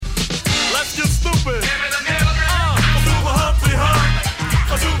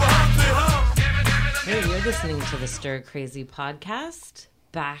listening to the Stir Crazy podcast.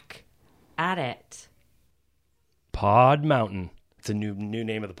 Back at it. Pod Mountain. It's a new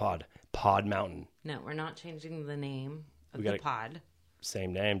name of the pod. Pod Mountain. No, we're not changing the name of the pod.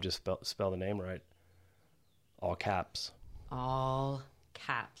 Same name, just spell the name right. All caps. All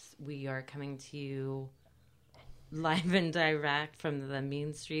caps. We are coming to you live and direct from the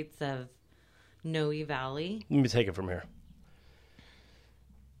mean streets of Noe Valley. Let me take it from here.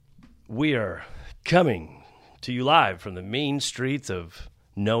 We are coming to you live from the mean streets of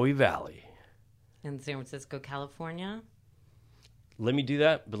Noe Valley. In San Francisco, California. Let me do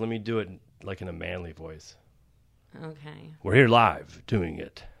that, but let me do it like in a manly voice. Okay. We're here live, doing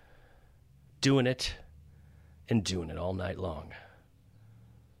it, and doing it all night long.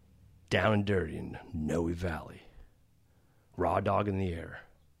 Down and dirty in Noe Valley. Raw dog in the air.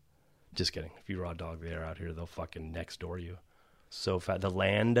 Just kidding. If you raw dog the air out here, they'll fucking next door you. So fat. The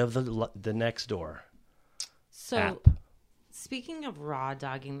land of the next door. So, app. Speaking of raw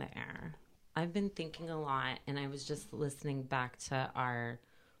dogging the air, I've been thinking a lot, and I was just listening back to our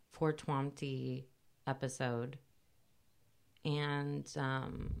 420 episode, and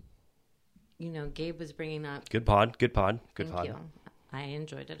Gabe was bringing up Good pod. Thank you. I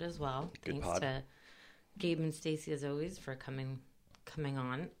enjoyed it as well. Good Thanks pod. to Gabe and Stacy as always for coming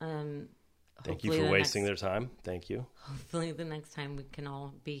on. Thank you for wasting their time. Thank you. Hopefully the next time we can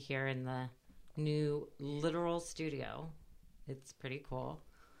all be here in the new literal studio. It's pretty cool.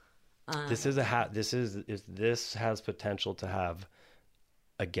 This has potential to have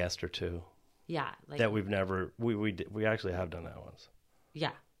a guest or two. Yeah, that we've never we actually have done that once.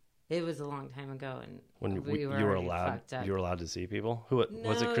 Yeah, it was a long time ago, and when you were allowed to see people. Who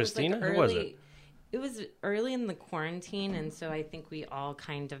was it? Christina? Who was it? It was early in the quarantine, and so I think we all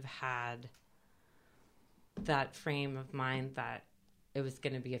kind of had that frame of mind that it was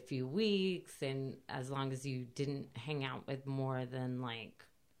going to be a few weeks, and as long as you didn't hang out with more than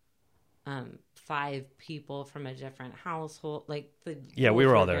 5 people from a different household, we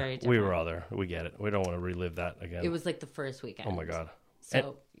were all there. We were all there. We get it. We don't want to relive that again. It was like the first weekend. Oh my god.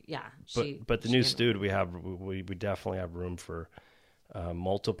 So but the new studio we definitely have room for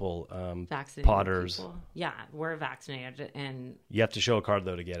multiple vaccinated potters. People. Yeah, we're vaccinated, and you have to show a card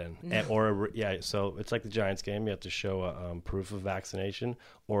though to get in, so it's like the Giants game. You have to show a proof of vaccination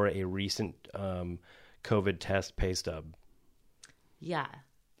or a recent COVID test pay stub. Yeah.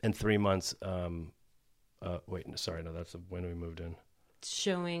 And 3 months. That's when we moved in.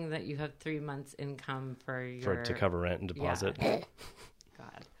 Showing that you have 3 months income to cover rent and deposit. Yeah.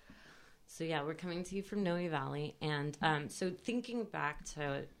 God. So yeah, we're coming to you from Noe Valley, and so thinking back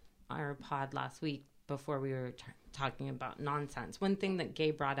to our pod last week before we were talking about nonsense, one thing that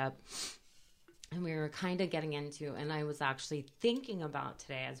Gabe brought up, and we were kind of getting into, and I was actually thinking about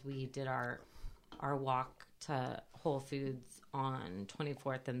today as we did our walk to Whole Foods on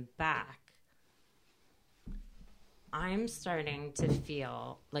 24th and back. I'm starting to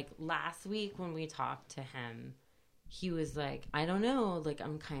feel like last week when we talked to him, he was like, I don't know,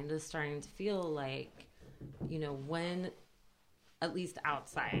 I'm kind of starting to feel like, when, at least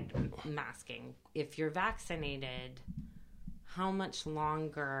outside masking, if you're vaccinated, how much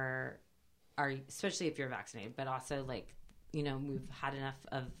longer especially if you're vaccinated, but also we've had enough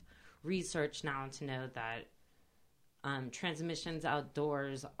of research now to know that transmissions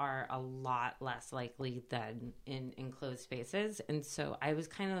outdoors are a lot less likely than in enclosed spaces. And so I was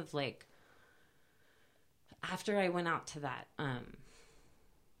kind of after I went out to that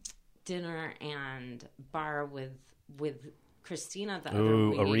dinner and bar with Christina the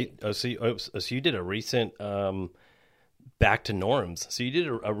other week. So you did a recent back to norms. So you did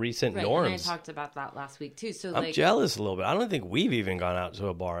a recent norms. And I talked about that last week too. So I'm jealous a little bit. I don't think we've even gone out to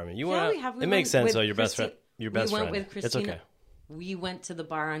a bar. I mean, we have. It makes sense though. Your best friend. We went with Christina. It's okay. We went to the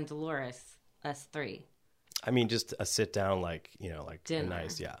bar on Dolores, us 3. I mean, just a sit down, dinner.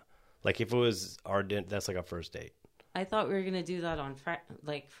 Nice, yeah. If it was our dinner, that's like a first date. I thought we were gonna do that on Friday,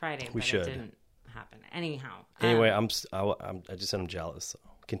 but it didn't happen. Anyhow. Anyway, I just said I'm jealous. So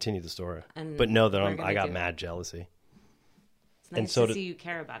continue the story, but know that I got mad jealousy. It's nice to see you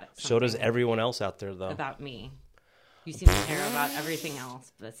care about it. So does everyone else out there, though. About me. You seem to care about everything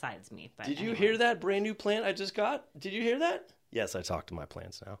else besides me. But Did you hear that brand new plant I just got? Did you hear that? Yes, I talk to my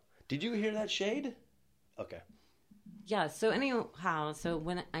plants now. Did you hear that shade? Okay. Yeah, so anyhow,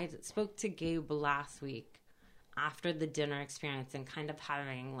 when I spoke to Gabe last week after the dinner experience and kind of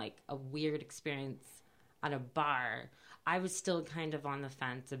having a weird experience at a bar, I was still kind of on the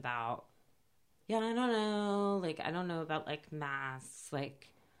fence about, I don't know, I don't know about masks,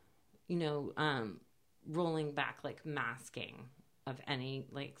 rolling back masking of any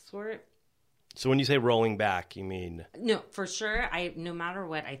sort. So when you say rolling back, you mean? No, for sure. No matter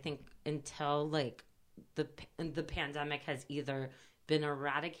what, I think until like the pandemic has either been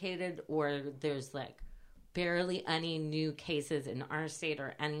eradicated or there's like barely any new cases in our state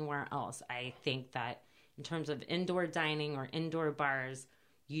or anywhere else, I think that in terms of indoor dining or indoor bars,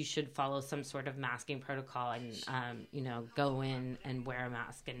 you should follow some sort of masking protocol and, go in and wear a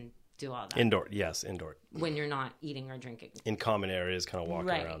mask and do all that. Indoor, yes, indoor. When you're not eating or drinking. In common areas, kind of walking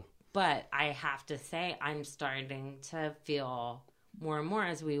around. But I have to say, I'm starting to feel more and more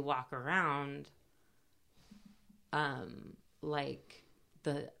as we walk around, like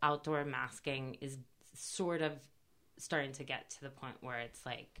the outdoor masking is sort of starting to get to the point where it's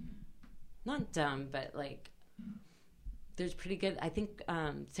like, not dumb, but like, there's pretty good. I think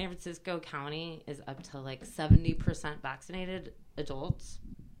San Francisco County is up to like 70% vaccinated adults.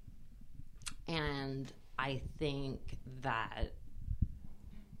 And I think that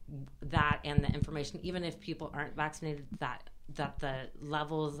and the information, even if people aren't vaccinated, that the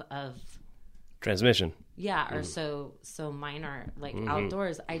levels of transmission are so minor, like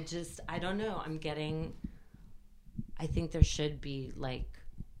outdoors. I don't know, I think there should be like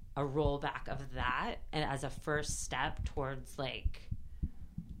a rollback of that, and as a first step towards like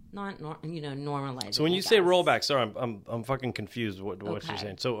normalizing. So when you say rollback, sorry, I'm fucking confused. What you're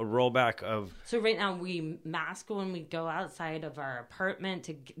saying? So a rollback of. So right now we mask when we go outside of our apartment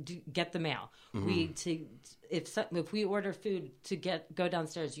to get the mail. If we order food to go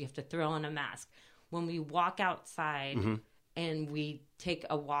downstairs, you have to throw on a mask. When we walk outside and we take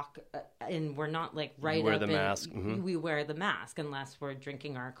a walk, and we're not like right wear up the mask. We wear the mask unless we're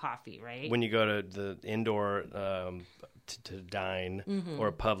drinking our coffee, right? When you go to the indoor. To dine or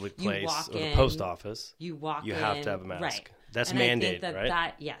a public place or the post office, you have to have a mask. Right. That's and mandated, I think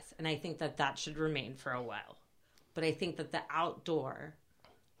right? Yes, and I think that should remain for a while. But I think that the outdoor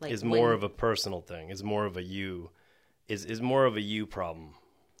is more of a personal thing. Is more of a you problem,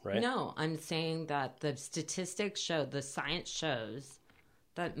 right? No, I'm saying that the statistics show, the science shows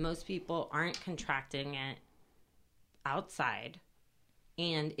that most people aren't contracting it outside,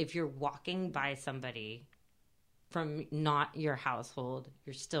 and if you're walking by somebody from not your household,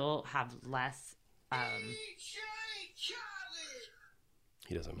 you still have less.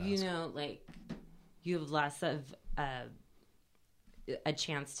 He doesn't mask. Like you have less of a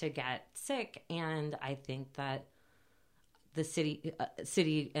chance to get sick, and I think that the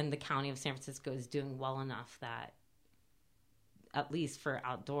city and the county of San Francisco is doing well enough that, at least for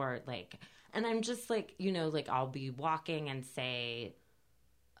outdoor, like, and I'm just like, like I'll be walking and say,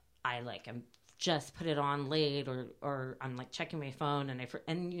 I'm just put it on late, or I'm like checking my phone and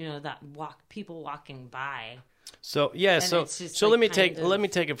that people walking by. So yeah, so let me take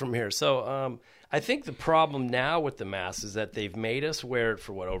it from here. So I think the problem now with the mask is that they've made us wear it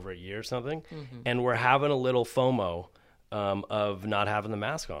for over a year or something, and we're having a little FOMO of not having the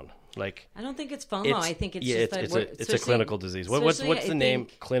mask on. Like, I don't think it's FOMO. I think it's it's a clinical disease. What's the name?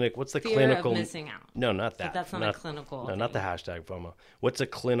 Clinic. What's the fear clinical? Of missing out. No, not that. But that's not a clinical. No, not the hashtag FOMO. What's a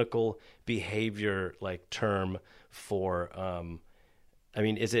clinical behavior term for?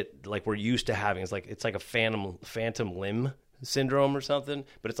 Is it like we're used to having? It's like a phantom limb syndrome or something,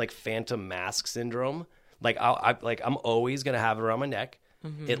 but it's like phantom mask syndrome. Like I'm always gonna have it around my neck.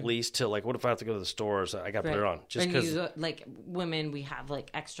 At least till what if I have to go to the store? So I got to put it on just because. Like women, we have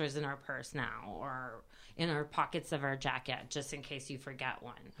like extras in our purse now or in our pockets of our jacket just in case you forget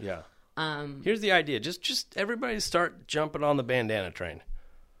one. Yeah. Here's the idea: just everybody start jumping on the bandana train.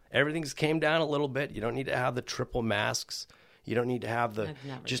 Everything's came down a little bit. You don't need to have the triple masks. You don't need to have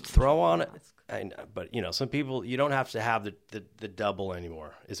just throw on it. But some people you don't have to have the double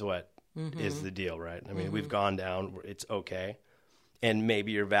anymore. Is what is the deal, right? I mean, we've gone down. It's okay. And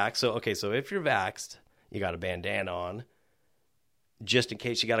maybe you're vaxxed. So if you're vaxxed, you got a bandana on. Just in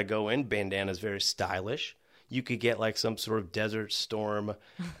case you got to go in, bandana is very stylish. You could get like some sort of Desert Storm,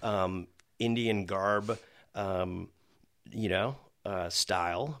 Indian garb,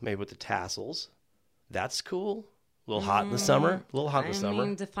 style, maybe with the tassels. That's cool. A little hot in the summer.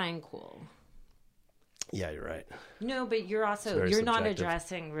 Define cool. Yeah, you're right. No, but you're not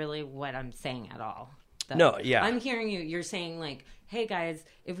addressing really what I'm saying at all. No, yeah. I'm hearing you. You're saying like, hey guys,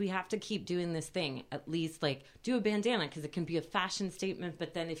 if we have to keep doing this thing, at least like do a bandana because it can be a fashion statement.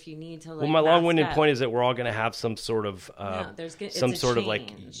 But then if you need to my long-winded point is that we're all going to have some sort of some sort of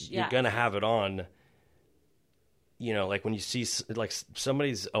you're going to have it on. Like when you see like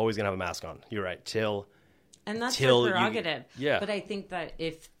somebody's always going to have a mask on. You're right. And that's their prerogative. But I think that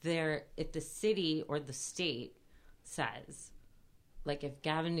if the city or the state says. Like if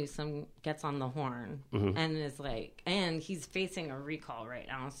Gavin Newsom gets on the horn and is like, and he's facing a recall right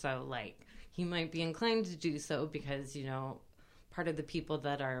now, so like he might be inclined to do so because, you know, part of the people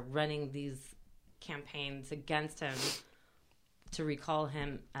that are running these campaigns against him to recall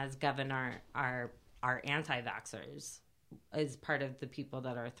him as governor are anti-vaxxers, is part of the people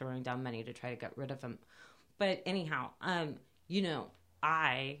that are throwing down money to try to get rid of him. But anyhow, you know,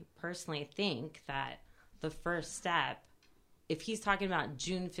 I personally think that the first step, if he's talking about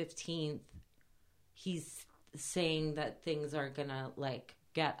June 15th, he's saying that things are going to, like,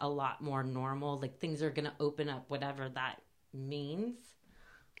 get a lot more normal. Like, things are going to open up, whatever that means.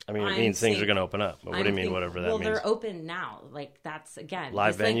 I mean, it means things are going to open up. But what do you mean, whatever that means? Well, they're open now. Like, that's, again...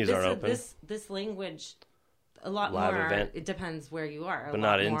 Live venues are open. This language, a lot live more... Event. It depends where you are. But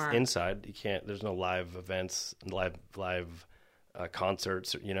not inside. You can't... There's no live events, live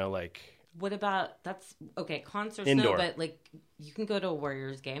concerts, you know, like... What about... That's... Okay, concerts, indoor. No, but, like, you can go to a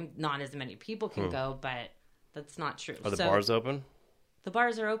Warriors game. Not as many people can go, but that's not true. Are the bars open? The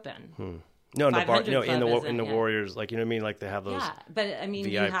bars are open. No, in the Warriors, like, you know what I mean? Like, they have those. Yeah, but I mean,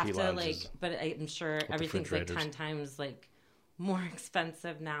 VIP you have to lounges. like. But I'm sure everything's like 10 times like more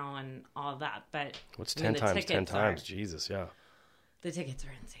expensive now and all that. But what's 10 times? 10 times, Jesus, yeah. The tickets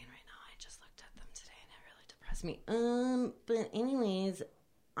are insane right now. I just looked at them today and it really depressed me. But anyways,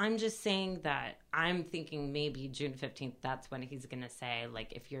 I'm just saying that I'm thinking maybe June 15th. That's when he's gonna say,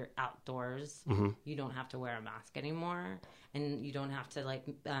 like, if you're outdoors, you don't have to wear a mask anymore. And you don't have to, like,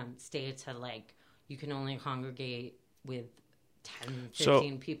 stay to, like, you can only congregate with 10,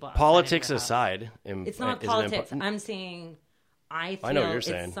 15 people. Politics aside. It's not politics. I'm saying I know what you're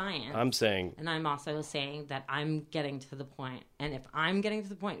saying. Science. I'm saying. And I'm also saying that I'm getting to the point. And if I'm getting to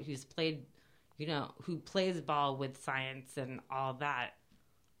the point who plays ball with science and all that,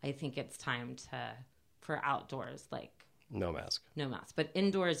 I think it's time for outdoors, like. No mask. No mask. But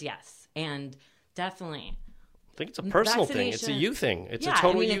indoors, yes. And definitely. I think it's a personal thing. It's a you thing. It's a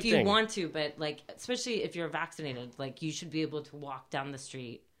total you thing. If you want to, but, like, especially if you're vaccinated, like, you should be able to walk down the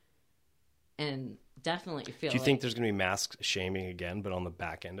street and definitely feel. Do you think there's going to be mask shaming again, but on the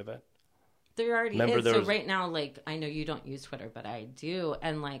back end of it? There already is. So right now, like, I know you don't use Twitter, but I do,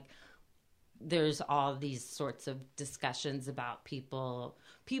 and, like, there's all these sorts of discussions about people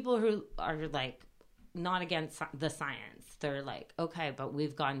who are, like, not against the science. They're like, okay, but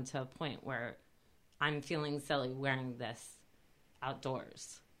we've gotten to a point where I'm feeling silly wearing this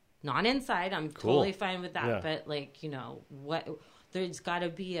outdoors. Not inside. I'm totally fine with that. Yeah. But, like, you know, there's got to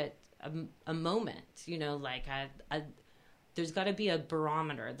be a moment, you know, like there's got to be a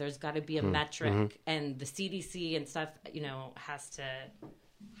barometer. There's got to be a metric. And the CDC and stuff, you know, has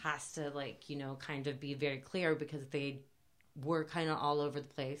to, like, you know, kind of be very clear because they were kind of all over the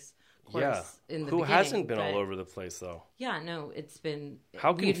place. Course, in the Who hasn't been all over the place, though? Yeah, no, it's been...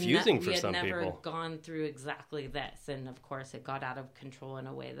 How confusing for some people. We had never gone through exactly this, and of course it got out of control in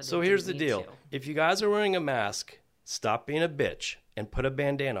a way that So here's the deal. If you guys are wearing a mask, stop being a bitch and put a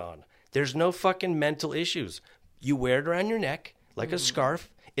bandana on. There's no fucking mental issues. You wear it around your neck like a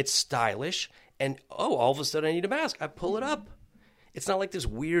scarf. It's stylish. And, all of a sudden I need a mask. I pull it up. It's not like this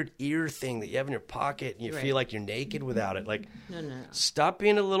weird ear thing that you have in your pocket and you feel like you're naked without it. Like, no. Stop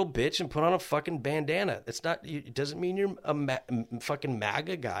being a little bitch and put on a fucking bandana. It doesn't mean you're a fucking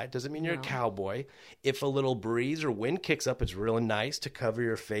MAGA guy. It doesn't mean you're a cowboy. If a little breeze or wind kicks up, it's really nice to cover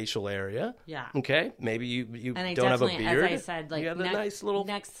your facial area. Yeah. Okay? Maybe you don't have a beard. As I said, like, you have a nice little...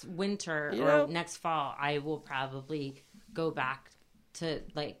 next winter or next fall, I will probably go back to,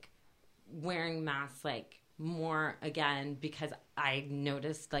 like, wearing masks, like, more again because I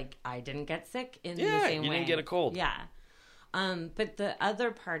noticed, like, I didn't get sick in the same way. You didn't get a cold. Yeah. But the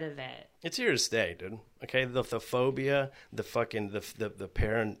other part of it, it's here to stay, dude. Okay, the phobia, the fucking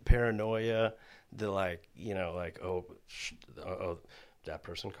the paranoia, the, like, you know, like, oh, that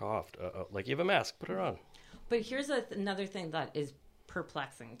person coughed. Like, you have a mask, put her on. But here's another thing that is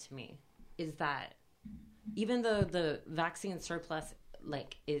perplexing to me is that even though the vaccine surplus,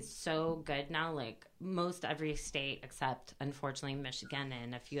 like, is so good now, like, most every state except, unfortunately, Michigan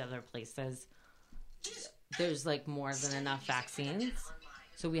and a few other places, there's, like, more than enough vaccines.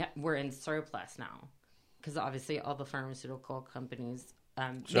 So we're in surplus now because obviously all the pharmaceutical companies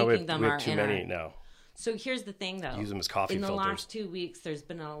making them are too many now. So here's the thing, though. Use them as coffee filters. In the last 2 weeks, there's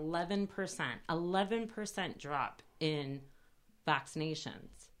been an 11% drop in vaccinations.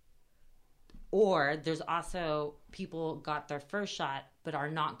 Or there's also people got their first shot but are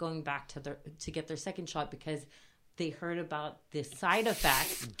not going back to get their second shot because they heard about the side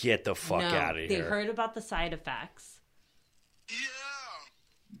effects. Get the fuck out of here. They heard about the side effects.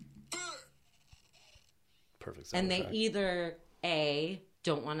 Yeah. Perfect. And they either A,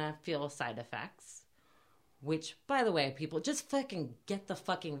 don't want to feel side effects, which, by the way, people just fucking get the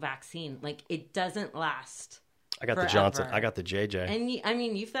fucking vaccine. Like, it doesn't last. I got forever. the Johnson. I got the JJ.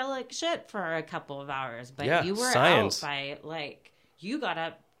 And you felt like shit for a couple of hours, but Yeah, you were science. out by, like, you got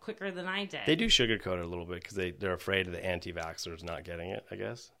up quicker than I did. They do sugarcoat it a little bit because they're afraid of the anti-vaxxers not getting it, I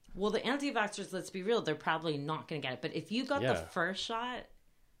guess. Well, the anti-vaxxers, let's be real, they're probably not going to get it. But if you got the first shot,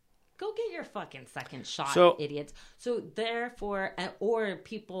 go get your fucking second shot, idiots. So therefore, or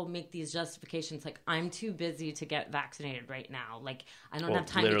people make these justifications like, I'm too busy to get vaccinated right now. Like, I don't have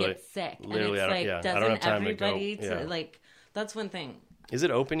time to get sick. And it's like, doesn't everybody like, that's one thing. Is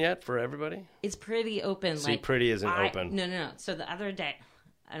it open yet for everybody? It's pretty open. See, like, pretty isn't open. No. So the other day,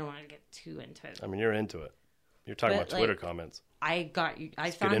 I don't want to get too into it. I mean, you're into it. You're talking about Twitter comments. I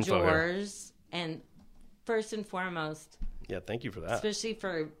found yours, and first and foremost. Yeah, thank you for that. Especially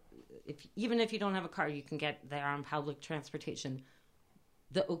for, even if you don't have a car, you can get there on public transportation.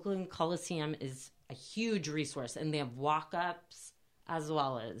 The Oakland Coliseum is a huge resource, and they have walk-ups as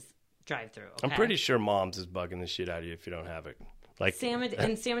well as drive-through. Okay? I'm pretty sure Mom's is bugging the shit out of you if you don't have it. Like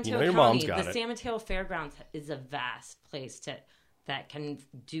in San Mateo your County, mom's got the San Mateo Fairgrounds is a vast place that can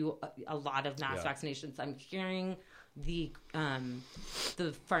do a lot of mass vaccinations. I'm hearing the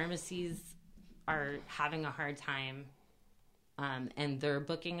pharmacies are having a hard time, and they're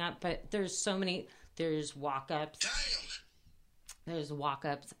booking up. But there's so many. There's walk-ups. There's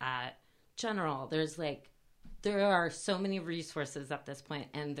walk-ups at General. There are so many resources at this point,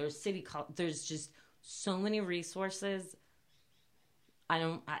 and there's there's just so many resources.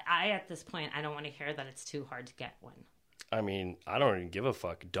 At this point, I don't want to hear that it's too hard to get one. I mean, I don't even give a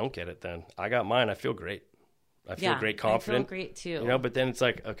fuck. Don't get it then. I got mine. I feel great. I feel great, confident. I feel great too. But then it's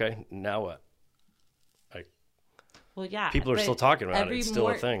like, okay, now what? Well, yeah. People are still talking about it. It's still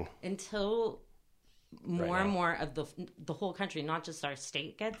a thing. Until more and more of the whole country, not just our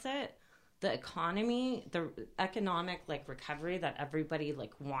state, gets it. The economy, the economic recovery that everybody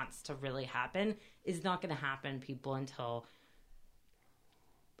wants to really happen is not going to happen, people, until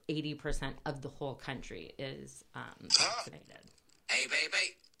 80% of the whole country is vaccinated. Hey,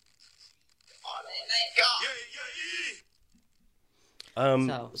 baby.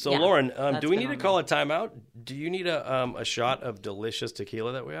 So Lauren, do we need to call a timeout? Do you need a shot of delicious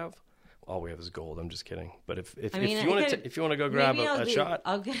tequila that we have? All we have is gold. I'm just kidding. But if you want to go grab a shot,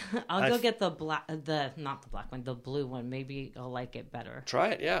 I'll go get the not the black one, the blue one. Maybe I'll like it better. Try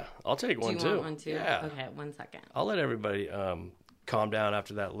it. Yeah, I'll take one too. Do you want one too? Yeah. Okay, 1 second. I'll let everybody calm down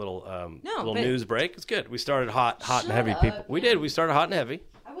after that little news break. It's good. We started hot and heavy, people. We did. We started hot and heavy.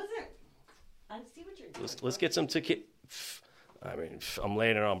 I see what you're doing. Let's get some tequila. I mean, I'm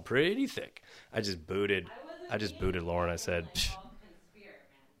laying it on pretty thick. I just booted Lauren. I said,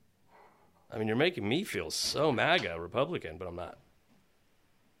 I mean, you're making me feel so MAGA Republican, but I'm not.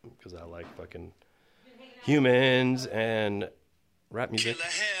 Because I like fucking humans and rap music.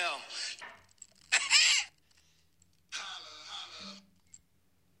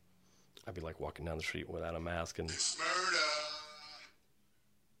 I'd be like walking down the street without a mask and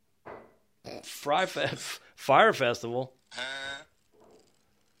Fire Festival.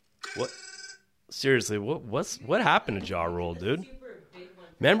 What? Seriously, what happened to Ja Rule, dude?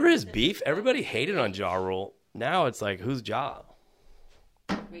 Remember his beef? Everybody hated on Ja Rule. Now it's like, who's Ja?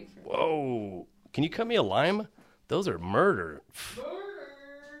 Whoa! Can you cut me a lime? Those are murder.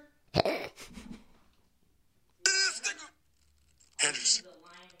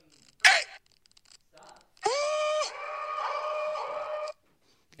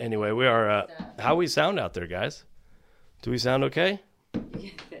 Anyway, we are. How we sound out there, guys? Do we sound okay?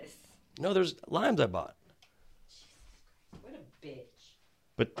 Yes. No, there's limes I bought. What a bitch.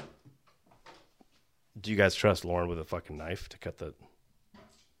 But do you guys trust Lauren with a fucking knife to cut the...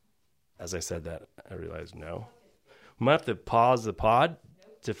 As I said that, I realized no. We might have to pause the pod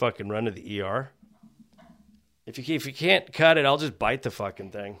to fucking run to the ER. If you can't cut it, I'll just bite the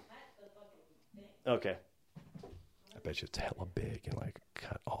fucking thing. Okay. I bet you it's hella big and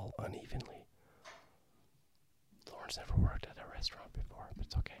cut all unevenly. Lauren's never worked at a restaurant before, but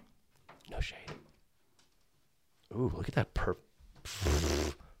it's okay. No shade. Ooh, look at that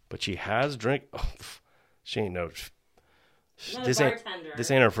But she has drink. Oh, she ain't no. This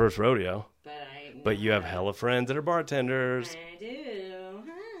ain't her first rodeo. But you have hella friends that are bartenders. I do.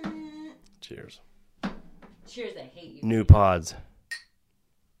 Cheers. Cheers, I hate you. New pods.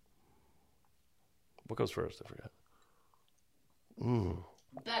 What goes first? I forgot.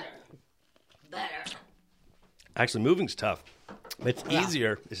 Better. Actually, moving's tough. It's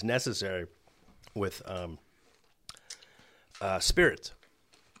easier. It's necessary with spirits.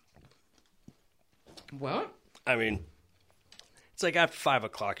 What? I mean, It's like after 5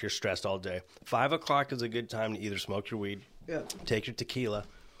 o'clock, you're stressed all day. 5 o'clock is a good time to either smoke your weed, take your tequila,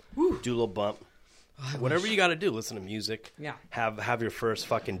 do a little bump. Whatever you got to do, listen to music. Yeah. Have your first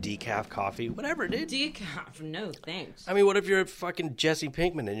fucking decaf coffee, whatever, dude. Decaf, no thanks. I mean, what if you're fucking Jesse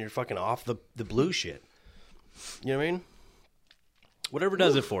Pinkman and you're fucking off the blue shit? You know what I mean? Whatever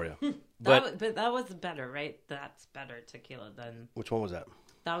does it for you. But that was better, right? That's better tequila than... Which one was that?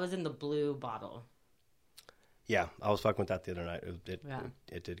 That was in the blue bottle. Yeah, I was fucking with that the other night.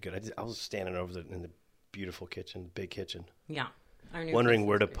 It did good. I was standing over in the beautiful kitchen, big kitchen. Yeah. Wondering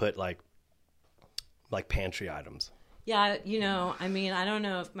where to put like pantry items. Yeah, I mean, I don't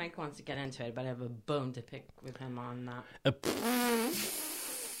know if Mike wants to get into it, but I have a bone to pick with him on that.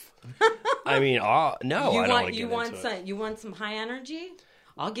 I mean, no, I don't want to get into it. You want some high energy?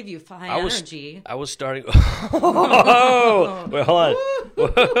 I'll give you high energy. I was starting... Oh! Wait, hold on.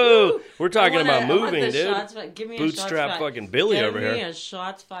 Whoa! We're talking about moving, dude. Shots, give me Bootstrap fucking Billy over here. Give me a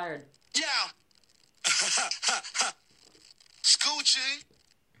shots fired. Yeah. Scoochie.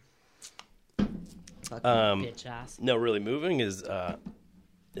 Bitch ass. No, really, moving is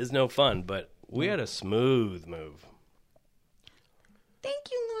no fun, but we had a smooth move. Thank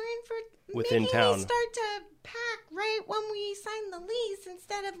you, Lauren, for Within making town. me start to pack right when we signed the lease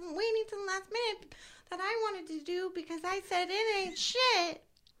instead of waiting till the last minute that I wanted to do because I said it ain't shit.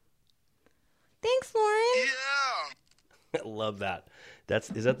 Thanks, Lauren. Yeah. I love that.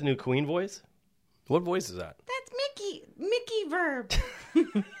 Is that the new Queen voice? What voice is that? That's Mickey. Mickey verb.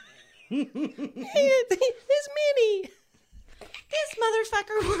 Hey, it's Minnie. This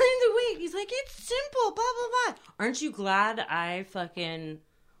motherfucker wanted to wait. He's like, it's simple, blah, blah, blah. Aren't you glad I fucking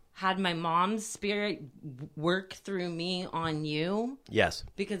had my mom's spirit work through me on you? Yes.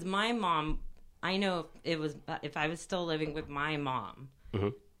 Because my mom, I know if I was still living with my mom,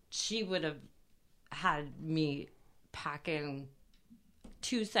 she would have had me packing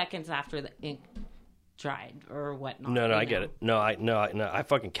 2 seconds after the ink dried or whatnot. No, I get it. No, I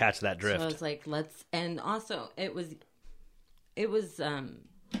fucking catch that drift. So I was like, and also it was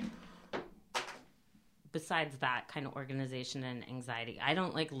besides that kind of organization and anxiety, I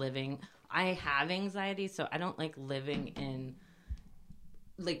don't like living. I have anxiety, so I don't like living in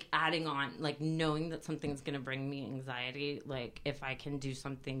like adding on, like knowing that something's going to bring me anxiety. Like if I can do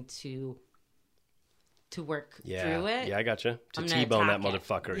something to work through it. Yeah, I gotcha. To T-bone that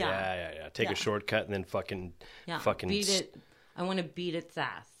motherfucker. Yeah. Take a shortcut and then fucking beat it. I want to beat its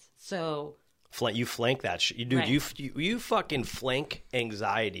ass. So you flank that shit. Dude, right. you fucking flank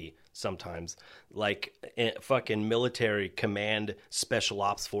anxiety sometimes. Like fucking military command special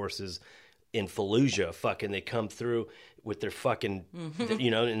ops forces in Fallujah, fucking they come through with their fucking,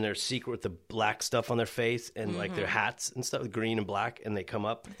 in their secret with the black stuff on their face and like their hats and stuff, green and black, and they come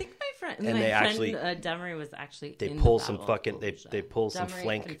up. I think my friend Demery was actually they in pull the some Battle fucking of they Fallujah. pull some Demery,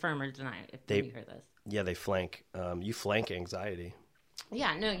 flank. Confirm or deny if you hear this. Yeah, they flank. You flank anxiety.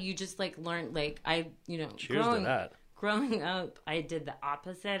 Yeah, no, you just like learn like Cheers to that. Growing up, I did the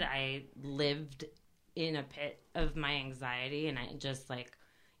opposite. I lived in a pit of my anxiety, and I just like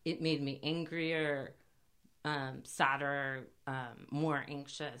it made me angrier, sadder, more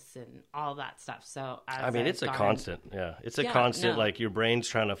anxious, and all that stuff. So it's a constant. Yeah, it's a constant. Like your brain's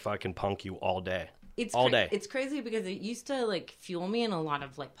trying to fucking punk you all day. All day. It's crazy because it used to like fuel me in a lot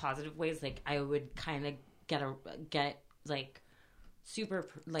of like positive ways. Like I would kind of get like super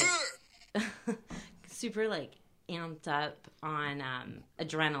like super like amped up on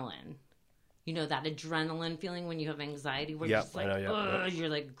adrenaline. You know that adrenaline feeling when you have anxiety where you're just like, you're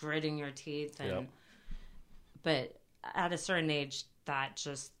like gritting your teeth. And but at a certain age, that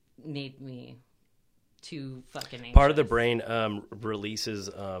just made me too fucking anxious. Part of the brain releases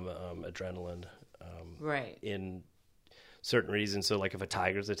adrenaline right in certain reasons. So like if a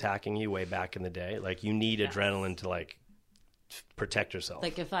tiger's attacking you way back in the day, like you need adrenaline to like protect yourself.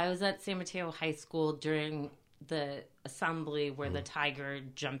 Like if I was at San Mateo High School during the assembly where the tiger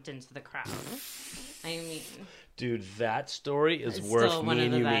jumped into the crowd. I mean, dude, that story is worth me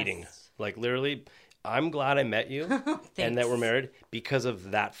and you meeting. Like literally, I'm glad I met you and that we're married because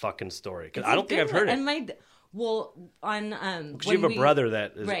of that fucking story. Because I don't think I've heard it. And because you have a brother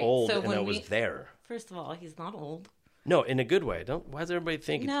that is old and that was there. First of all, he's not old. No, in a good way. Why does everybody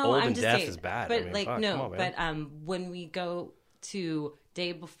think old and deaf is bad? But I mean, like fuck, no, come on, man. but when we go to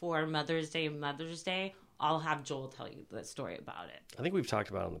day before Mother's Day, I'll have Joel tell you the story about it. I think we've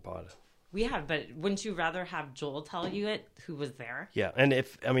talked about it on the pod. We have, but wouldn't you rather have Joel tell you it, who was there? Yeah, and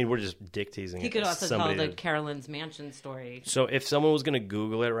we're just dick teasing. He could also tell the Carolyn's Mansion story. So if someone was going to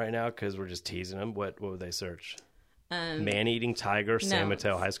Google it right now, because we're just teasing them, what would they search? Man-eating tiger, San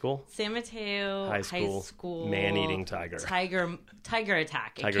Mateo High School. San Mateo High School. Man-eating tiger. Tiger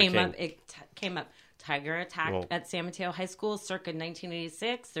attack. Tiger It King. came up. Tiger attack at San Mateo High School, circa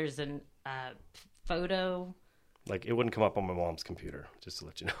 1986. There's a photo. Like, it wouldn't come up on my mom's computer, just to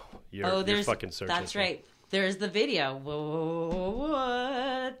let you know. You're fucking searching. That's right. There's the video.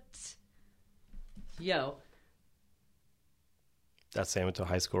 What? Yo. That's San Mateo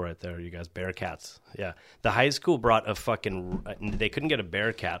High School right there, you guys. Bearcats. Yeah. The high school brought a fucking... They couldn't get a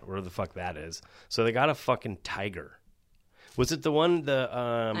bearcat, where the fuck that is. So they got a fucking tiger. Was it the one,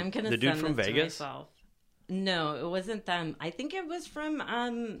 I'm gonna the dude send from this to Vegas? myself. No, it wasn't them. I think it was from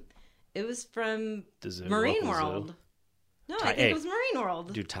Marine World. No, I think it was Marine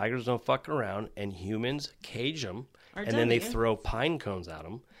World. Dude, tigers don't fuck around, and humans cage them, Or and then they dummy. throw pine cones at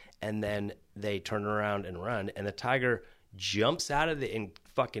them, and then they turn around and run, and the tiger jumps out of the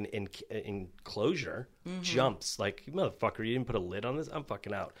fucking enclosure, jumps like, motherfucker, you didn't put a lid on this? I'm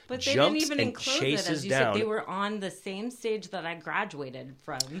fucking out. But they jumps didn't even and enclose chases it, as you down. said. They were on the same stage that I graduated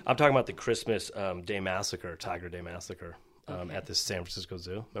from. I'm talking about the Christmas Day Massacre, Tiger Day Massacre, at the San Francisco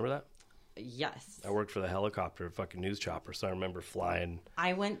Zoo. Remember that? Yes. I worked for the helicopter, fucking news chopper, so I remember flying.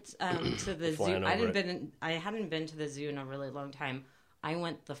 I went to the zoo. Flying I over hadn't been to the zoo in a really long time. I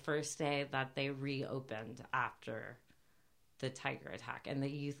went the first day that they reopened after the tiger attack, and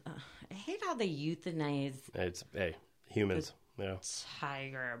I hate how they euthanize Humans. Yeah.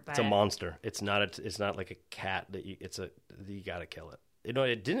 tiger. But It's a monster. It's not like a cat that you gotta kill it.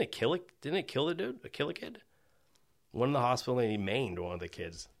 Didn't it kill the dude? Kill a kid? One in the hospital, and he maimed one of the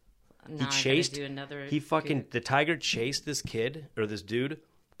kids. Now The tiger chased this kid, or this dude,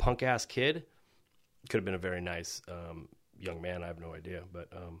 punk ass kid. Could have been a very nice young man. I have no idea, but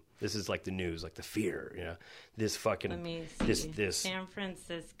this is like the news, like the fear. This fucking Let me see. this San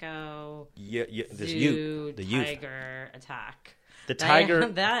Francisco this zoo the tiger attack. The tiger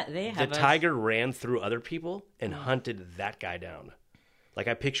The tiger ran through other people and hunted that guy down. Like,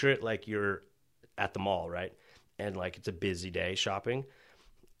 I picture it like you're at the mall, right? And like it's a busy day shopping,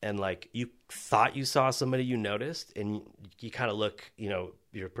 and like you thought you saw somebody you noticed, and you kind of look,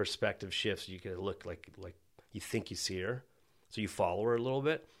 your perspective shifts. You can look like you think you see her, so you follow her a little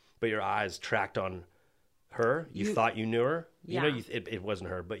bit, but your eyes tracked on her. You thought you knew her. Yeah. It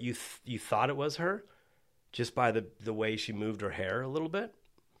wasn't her, but you thought it was her just by the way she moved her hair a little bit.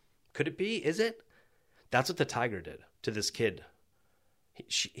 Could it be? Is it? That's what the tiger did to this kid.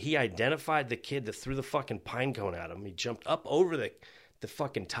 He identified the kid that threw the fucking pine cone at him. He jumped up over the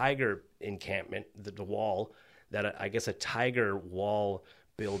fucking tiger encampment, the wall, that I guess a tiger wall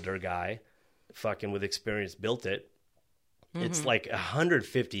builder guy, fucking with experience, built it. Mm-hmm. It's like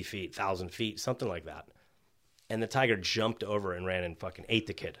 150 feet, 1,000 feet, something like that. And the tiger jumped over and ran and fucking ate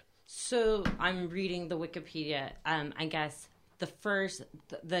the kid. So I'm reading the Wikipedia. I guess the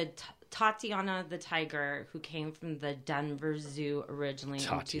Tatiana the tiger, who came from the Denver Zoo originally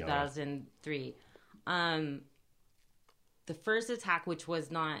in 2003. The first attack, which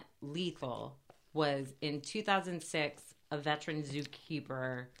was not lethal, was in 2006. A veteran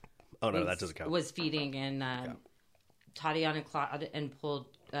zookeeper that doesn't count. Was feeding, and Tatiana clawed and pulled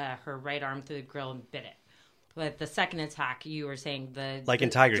her right arm through the grill and bit it. But the second attack, you were saying in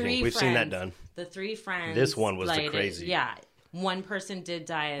Tiger King, we've seen that done. The three friends. This one was the crazy. Yeah, one person did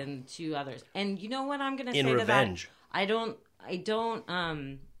die and two others. And you know what I'm going to say in revenge. To that? I don't.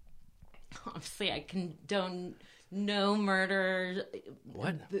 Obviously, I condone no murder.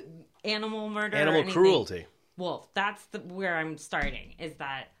 What? Animal murder. Animal cruelty. Well, that's where I'm starting. Is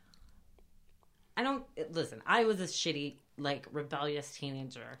that I don't listen. I was a shitty, rebellious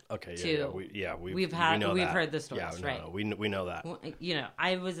teenager. Okay, too. We've heard the stories, right? No, we know that.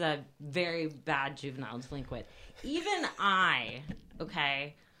 I was a very bad juvenile delinquent. Even I,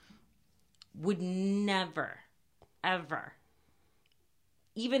 would never, ever,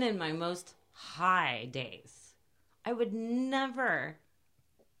 even in my most high days, I would never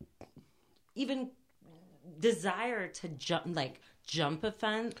even desire to jump a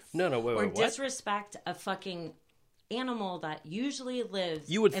fence. Or disrespect a fucking animal that usually lives.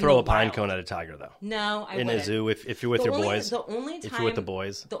 You would throw a pine cone at a tiger, though. No, I wouldn't. In a zoo, if you're with your boys. The only time, if you're with the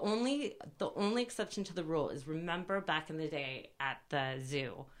boys. The only exception to the rule is, remember back in the day at the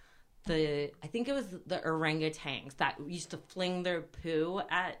zoo, I think it was the orangutans that used to fling their poo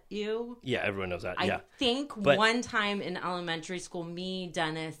at you. Yeah, everyone knows that. I think one time in elementary school, me,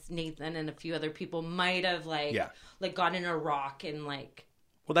 Dennis, Nathan, and a few other people might have gotten a rock and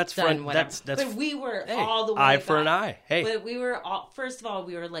Well, that's done fun. That's but we were all the way eye back. for an eye. Hey, but we were all. First of all,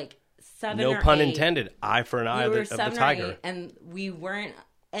 we were 7 no or pun 8. intended. Eye for an eye of the tiger. And we weren't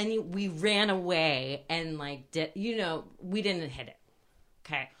we ran away and like we didn't hit it.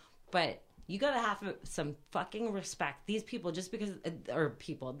 Okay, but you gotta have some fucking respect. These people,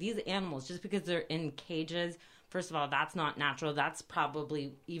 these animals, just because they're in cages. First of all, that's not natural. That's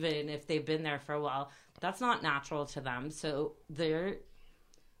probably, even if they've been there for a while, that's not natural to them. So they're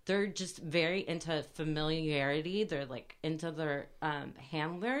just very into familiarity. They're like into their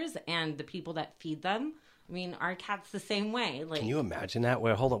handlers and the people that feed them. I mean, our cat's the same way. Like, can you imagine that?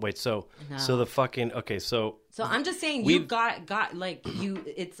 Wait, hold on. Wait, so the fucking So I'm just saying, you got like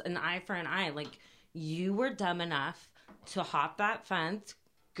it's an eye for an eye. Like, you were dumb enough to hop that fence.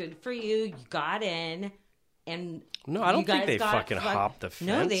 Good for you. You got in. And no, I don't think they fucking hopped the fence.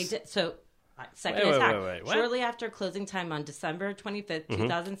 No, they did. So, second attack. Wait. Shortly after closing time on December 25th,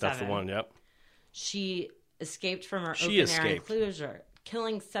 2007. That's the one, yep. She escaped from her open-air enclosure,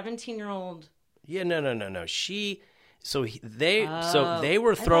 killing 17-year-old... Yeah, no. They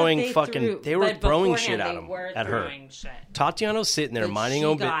were throwing they were throwing shit at him, at her. Shit. Tatiana's sitting there minding her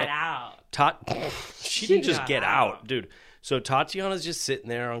own business. She didn't just get out, dude. So Tatiana's just sitting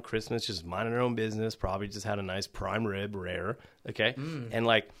there on Christmas, just minding her own business. Probably just had a nice prime rib, rare, okay, and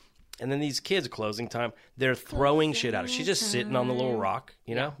then these kids, closing time, they're throwing shit at her. She's just sitting on the little rock,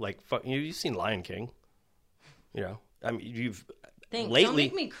 like fuck. You've seen Lion King, I mean, you've. Lately, don't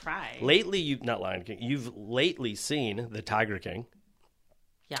make me cry. Lately, you've not Lion King. You've lately seen the Tiger King.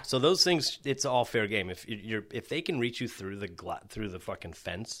 Yeah. So those things, it's all fair game. If they can reach you through the fucking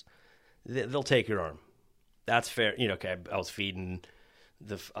fence, they'll take your arm. That's fair. Okay. I was feeding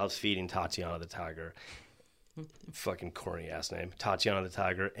Tatiana the tiger. Fucking corny ass name, Tatiana the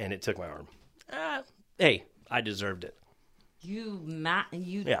tiger, and it took my arm. Hey, I deserved it. You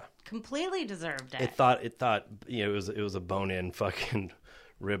completely deserved it. It thought it was a bone-in fucking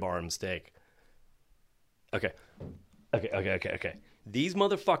rib arm steak. Okay. These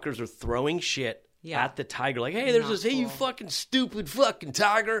motherfuckers are throwing shit at the tiger, like, hey, hey, you fucking stupid fucking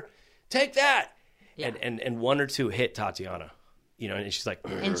tiger, take that. Yeah. And one or two hit Tatiana. And she's like,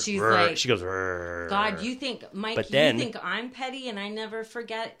 and she's like, she goes, God, you think, Mike, you think I'm petty and I never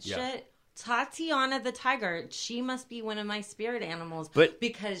forget shit? Tatiana the tiger, she must be one of my spirit animals,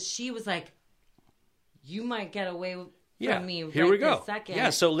 because she was like, you might get away from me this second. Yeah,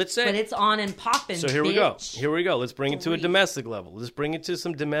 so let's say, but it's on and popping. So here we go. Let's bring it to a domestic level. Let's bring it to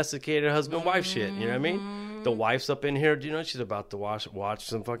some domesticated husband-wife shit. You know what I mean? The wife's up in here. She's about to watch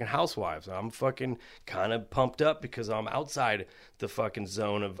some fucking Housewives. I'm fucking kind of pumped up because I'm outside the fucking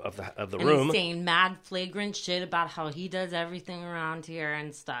zone of the room. He's saying mad flagrant shit about how he does everything around here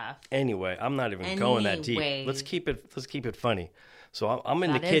and stuff. Anyway, I'm not even going that deep. Let's keep it funny. So I'm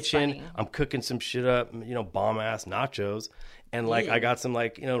in the kitchen. I'm cooking some shit up, bomb ass nachos, and I got some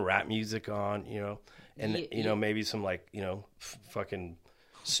rap music on, and maybe some fucking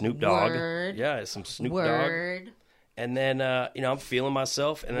Snoop Dogg. Yeah, some Snoop Dogg. And then I'm feeling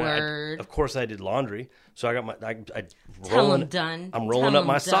myself, and of course I did laundry, so I got I'm rolling up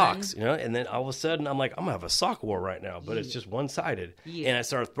my socks, and then all of a sudden I'm like, I'm gonna have a sock war right now, but it's just one sided, and I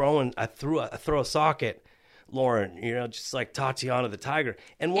started throwing. I throw a sock at Lauren, just like Tatiana the tiger,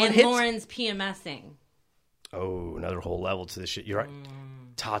 and Lauren's PMSing. Oh, another whole level to this shit. You're right.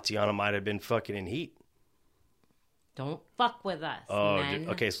 Tatiana might have been fucking in heat. Don't fuck with us. Oh, men. Dude.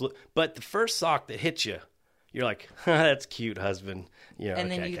 Okay. So, but the first sock that hits you, you're like, "That's cute, husband."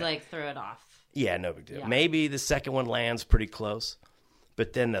 And then you throw it off. Yeah, no big deal. Yeah. Maybe the second one lands pretty close,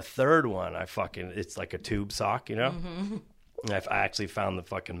 but then the third one, it's like a tube sock, Mm-hmm. And I actually found the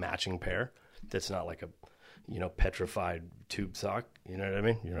fucking matching pair. That's not like a petrified tube sock. You know what I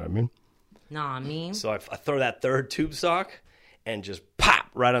mean? Nah, I mean. So I throw that third tube sock and just pop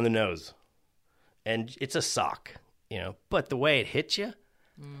right on the nose. And it's a sock, but the way it hits you,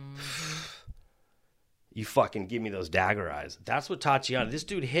 you fucking give me those dagger eyes. That's what Tatiana, this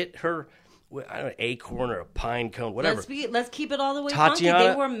dude hit her with, I don't know, acorn or a pine cone, whatever. Let's keep it all the way Tatiana,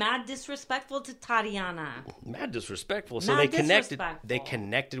 funky. They were mad disrespectful to Tatiana. Mad disrespectful. So they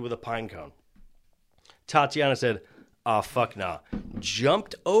connected with a pine cone. Tatiana said, "Oh, fuck nah."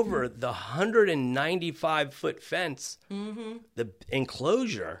 Jumped over the 195-foot fence, the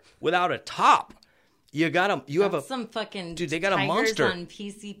enclosure, without a top. You have some fucking dude. They got a monster on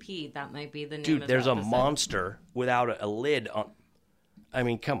PCP. That might be the name. Dude, there's a monster without a lid on. I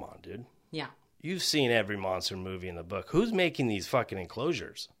mean, come on, dude. Yeah. You've seen every monster movie in the book. Who's making these fucking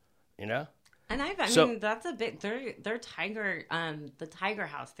enclosures? And I mean, that's a bit. They're tiger. The tiger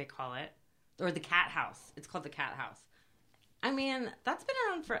house they call it. Or the cat house. It's called the cat house. I mean, that's been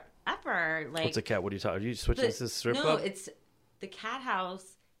around forever. Like, what's a cat? What are you talking? Are you switching to this strip club? No, it's the cat house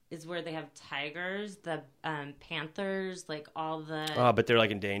is where they have tigers, the panthers, like all the... Oh, but they're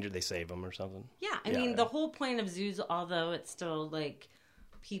like endangered. They save them or something. Yeah, I mean, the whole point of zoos, although it's still like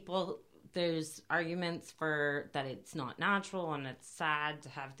people... There's arguments for that it's not natural and it's sad to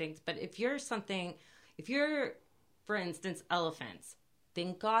have things. But if you're, for instance, elephants,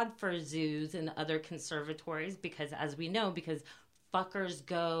 thank God for zoos and other conservatories because, as we know, because fuckers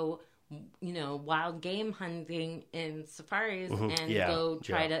go, wild game hunting in safaris and go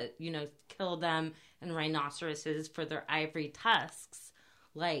try to, kill them and rhinoceroses for their ivory tusks.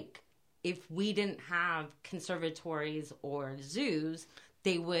 Like, if we didn't have conservatories or zoos,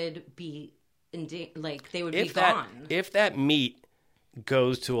 they would be be gone. If that meat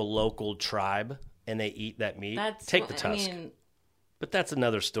goes to a local tribe and they eat that meat, take the tusk. But that's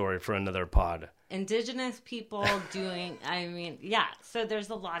another story for another pod. Indigenous people doing, so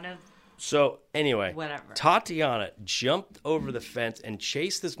there's a lot of... So, anyway, whatever. Tatiana jumped over the fence and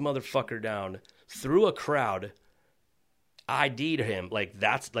chased this motherfucker down through a crowd, ID'd him. Like,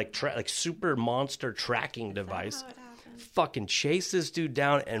 that's like super monster tracking device. Fucking chased this dude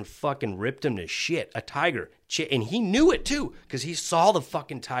down and fucking ripped him to shit. A tiger. And he knew it too, because he saw the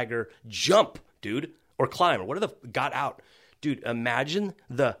fucking tiger jump, dude. Or climb, or whatever got out. Dude, imagine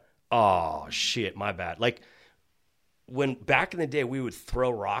oh shit, my bad. Like, when back in the day we would throw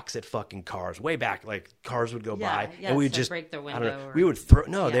rocks at fucking cars, way back, like cars would go by and we would just break their window. We would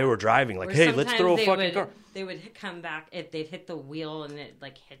throw, they were driving, like, hey, let's throw a fucking car. They would come back, if they'd hit the wheel and it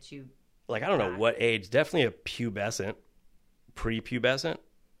like hit you. Like, I don't know what age, definitely a pubescent, prepubescent,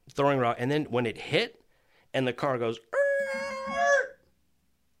 throwing rock. And then when it hit and the car goes,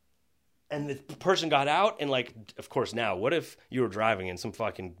 and the person got out, and like, of course now, what if you were driving and some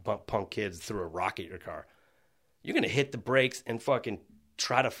fucking punk kids threw a rock at your car? You're going to hit the brakes and fucking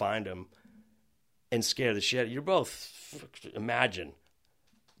try to find them and scare the shit. You're both, imagine.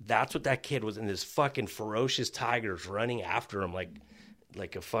 That's what that kid was, in this fucking ferocious tigers running after him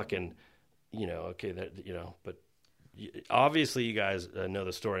like a fucking, but obviously you guys know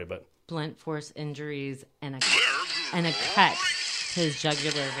the story, but. Blunt force injuries and a cut to his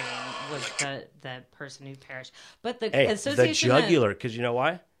jugular vein was the person who perished. But the association... The jugular, because you know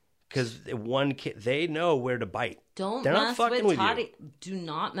why? Because one kid, they know where to bite. They're not fucking with you. Do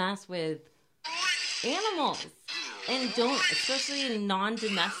not mess with animals. And don't, especially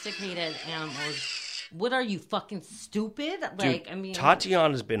non-domesticated animals. What are you, fucking stupid? Dude,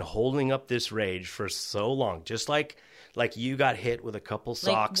 Tatiana's been holding up this rage for so long. Just like you got hit with a couple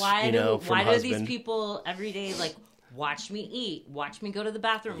socks, from husband. Why do these people every day, watch me eat, watch me go to the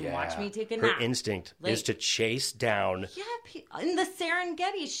bathroom, watch me take a nap? Her instinct is to chase down. Yeah, in the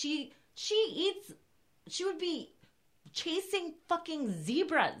Serengeti, she would be chasing fucking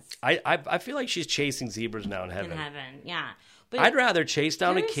zebras. I feel like she's chasing zebras now in heaven. Yeah. But I'd rather chase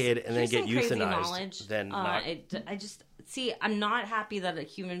down a kid and then get euthanized than not. I just see. I'm not happy that a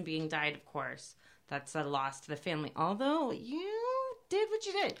human being died. Of course, that's a loss to the family. Although you did what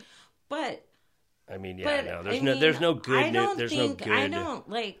you did, but I mean, there's no good. There's no good. I don't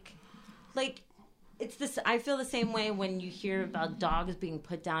like. It's this. I feel the same way when you hear about dogs being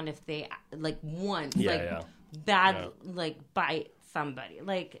put down if they bite somebody.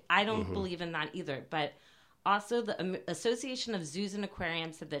 Like, I don't believe in that either. But also, the Association of Zoos and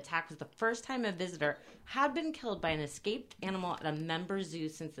Aquariums said the attack was the first time a visitor had been killed by an escaped animal at a member zoo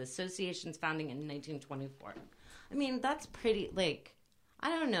since the association's founding in 1924. I mean, that's pretty, I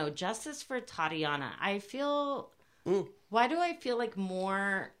don't know, justice for Tatiana. I feel... Why do I feel like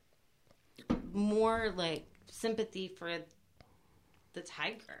more sympathy for the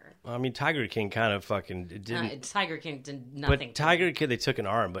tiger? I mean, Tiger King kind of fucking didn't. Tiger King did nothing. But Tiger King, they took an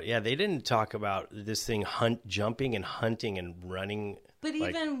arm. But yeah, they didn't talk about this thing jumping and hunting and running. But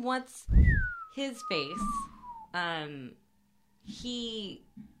even what's his face? He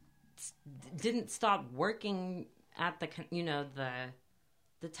didn't stop working at the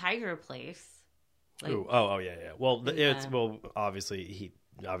tiger place. Yeah. Well,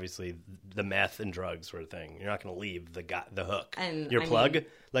 obviously the meth and drugs sort of thing. You're not going to leave the hook. And your plug,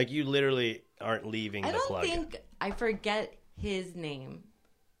 you literally aren't leaving the plug. I forget his name.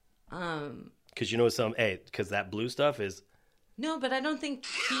 Because because that blue stuff is. No, but I don't think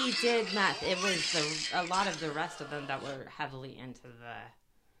he did meth. It was a lot of the rest of them that were heavily into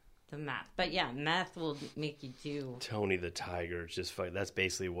the meth. But yeah, meth will make you do. Tony the Tiger, that's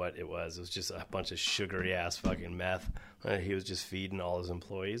basically what it was. It was just a bunch of sugary ass fucking meth. He was just feeding all his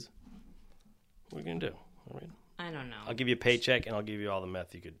employees. What are you gonna do? I don't know. I'll give you a paycheck and I'll give you all the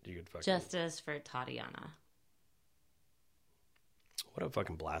meth you could fucking. Justice for Tatiana. What a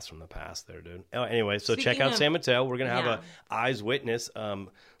fucking blast from the past there, dude. Oh, anyway, so check Speaking out of- San Mateo. We're going to have Yeah. a eyes witness.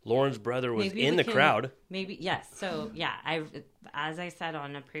 Lauren's brother was Maybe in we the can- crowd. Maybe, yes. So, yeah, as I said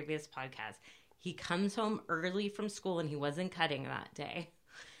on a previous podcast, he comes home early from school and he wasn't cutting that day.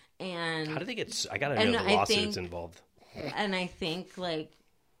 And How did they get... I got to And know the I lawsuits think- involved. And I think, like,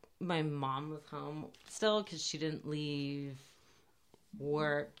 my mom was home still because she didn't leave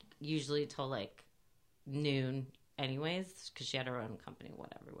work usually till, like, noon anyways because she had her own company,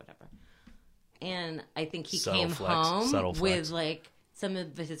 whatever. And I think he Subtle came flex, home subtle flex. with, like, some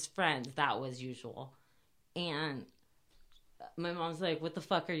of his friends. That was usual. And my mom's like, what the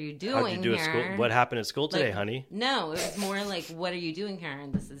fuck are you doing How'd you do here? at school? What happened at school today, Like, honey? No, it was more like, what are you doing here?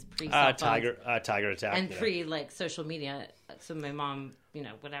 And this is pre Tiger attack. and yeah. pre like social media. So my mom,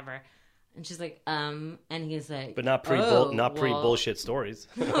 whatever. And she's like, and he's like, But not pre well- bullshit stories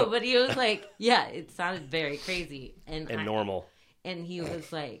No, but he was like, yeah, it sounded very crazy and normal. And he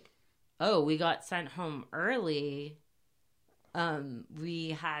was like, oh, we got sent home early. We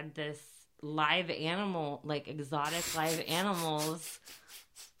had this live animal, like exotic live animals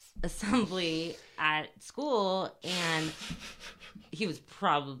assembly at school, and he was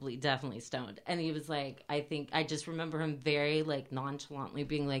definitely stoned. And he was like, I just remember him very like nonchalantly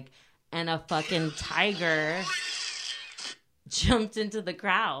being like, and a fucking tiger jumped into the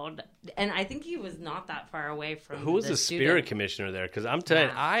crowd. And I think he was not that far away from Who was the student. spirit commissioner there? Because I'm telling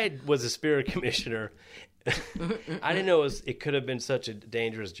you, I was a spirit commissioner. I didn't know it could have been such a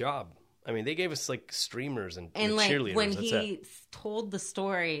dangerous job. I mean, they gave us like streamers and And like cheerleaders. when That's he it. told the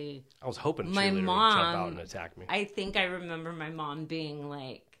story, I was hoping my cheerleader would jump mom- out and attack me. I think I remember my mom being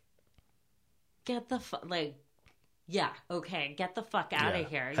like, "Get the yeah, okay, get the fuck out Yeah. of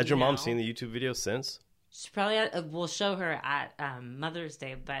here." Has you your mom know? seen the YouTube video since? She probably we'll show her at Mother's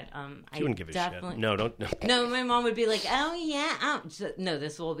Day, but I She wouldn't give a definitely shit. No, don't. No. No, my mom would be like, "Oh yeah, no,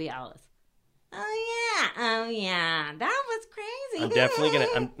 this will be Alice." Oh yeah, that was crazy. I'm definitely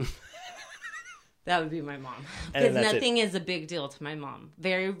gonna. That would be my mom. And Because that's nothing is a big deal to my mom.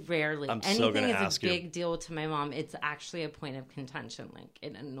 Very rarely. I'm so Anything gonna is ask a you. big deal to my mom. It's actually a point of contention. Like,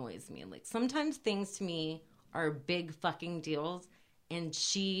 it annoys me. Like, sometimes things to me are big fucking deals, and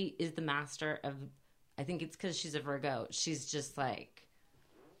she is the master of... I think it's because she's a Virgo. She's just like...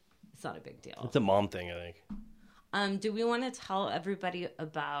 It's not a big deal. It's a mom thing, I think. Do we want to tell everybody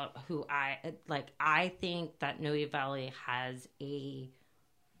about who I think that Noe Valley has a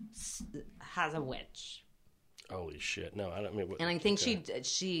witch, Holy shit! No, I don't mean. and I think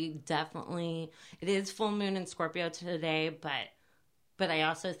she definitely, it is full moon in Scorpio today, but I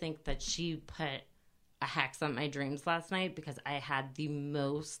also think that she put a hex on my dreams last night because I had the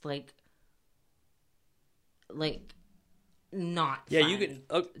most like not Yeah, fun you could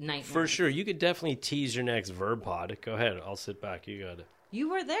nightmares. for sure. You could definitely tease your next verb pod. Go ahead. I'll sit back. You got it. You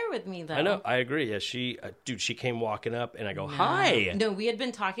were there with me though. I know. I agree. Yeah, she came walking up, and I go, "Hi, No, we had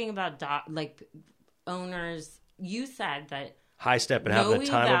been talking about owners. You said that high step and having the Noe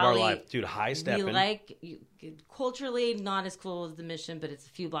time of our Valley, life, dude. High stepping. culturally not as cool as the Mission, but it's a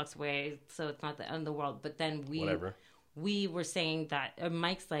few blocks away, so it's not the end of the world. But then Whatever. we were saying that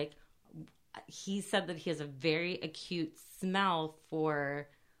Mike's like, he said that he has a very acute smell for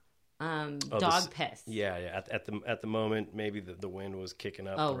dog piss. Yeah. At the moment, maybe the wind was kicking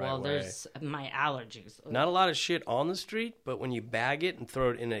up. Oh the right well, way. there's my allergies. Not a lot of shit on the street, but when you bag it and throw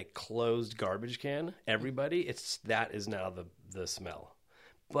it in a closed garbage can, everybody, that is now the smell.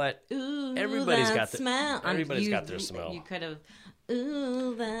 But Ooh, everybody's that got smell. everybody's got their smell. You could have.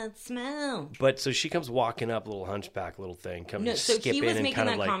 Ooh, that smell. But so she comes walking up, little hunchback, little thing, No, so skip he in was and making kind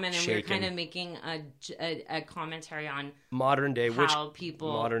that of like comment, and we were shaking. kind of making a commentary on Modern day witch. how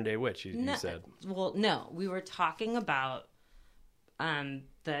people Modern day witch. You said. Well, no, we were talking about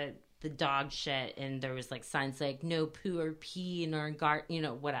the dog shit, and there was like signs like no poo or pee in our garden,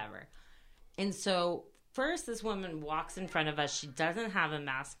 whatever. And so first, this woman walks in front of us. She doesn't have a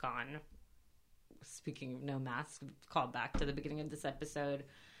mask on. Speaking of no mask, called back to the beginning of this episode.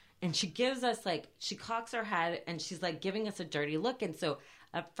 And she gives us she cocks her head and she's like giving us a dirty look. And so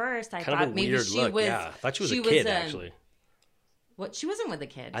at first I Kind thought of a maybe weird she look. was. Yeah, I thought she was a kid actually. What? She wasn't with a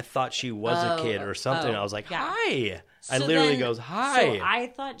kid. I thought she was a kid or something. I was like, yeah. "Hi." I So literally then- goes, "Hi." So I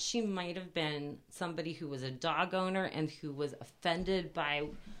thought she might have been somebody who was a dog owner and who was offended by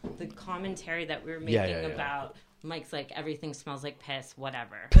the commentary that we were making Yeah. about Mike's like everything smells like piss,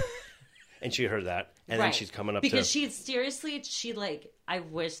 whatever. And she heard that, and then she's coming up because to. she I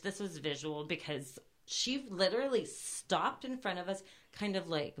wish this was visual because she literally stopped in front of us, kind of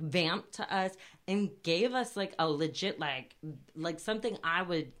like vamped to us, and gave us like a legit like something I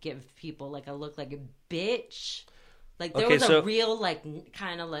would give people, like a look like a bitch. Like there Okay, was so- a real like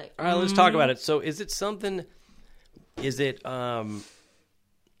kind of like. All right, let's talk about it. So is it something? Is it?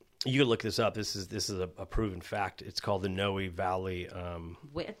 You could look this up. This is a proven fact. It's called the Noe Valley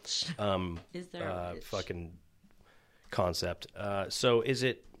Witch. Is there a witch? fucking concept. So is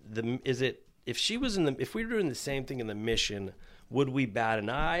it if she was if we were doing the same thing in the mission, would we bat an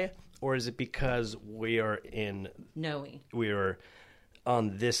eye, or is it because we are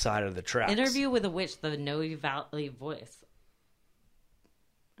on this side of the tracks? Interview with a Witch, the Noe Valley Voice.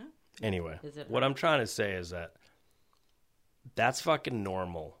 Anyway, Is it what her? I'm trying to say is that's fucking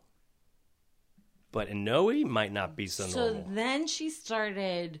normal. But in Noe might not be so normal. So then she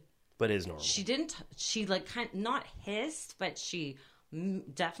started. But is normal. She didn't. She like not hissed, but she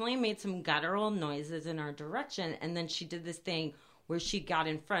definitely made some guttural noises in our direction. And then she did this thing where she got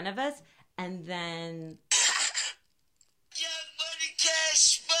in front of us, and then Young money,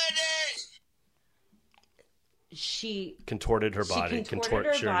 cash money. she contorted her body. She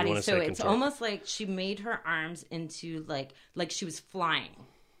contorted her Sure, you body, wanna so say it's contort. almost like she made her arms into like she was flying,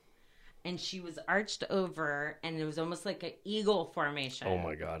 and she was arched over, and it was almost like an eagle formation. Oh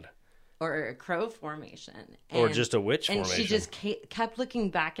my god. Or a crow formation. Or And- just a witch and formation. she just kept looking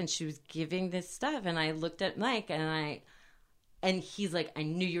back, and she was giving this stuff, and I looked at Mike, and he's like, I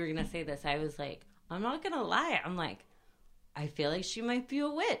knew you were gonna say this. I was like, I'm not gonna lie. I'm like, I feel like she might be a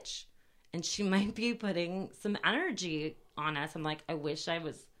witch, and she might be putting some energy on us. I'm like, I wish I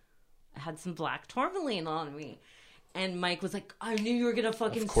had some black tourmaline on me. And Mike was like, I knew you were gonna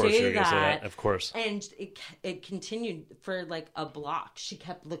fucking Of course say you're gonna say that. that. Of course. And it continued for like a block. She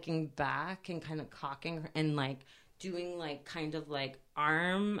kept looking back and kind of cocking and like doing like kind of like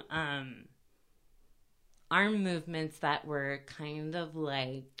arm movements that were kind of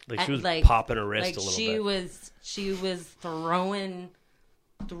like she was popping her wrist like a little bit. She was throwing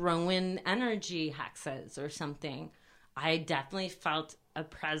energy hexes or something. I definitely felt a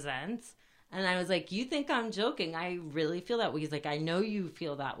presence. And I was like, you think I'm joking? I really feel that way. He's like, I know you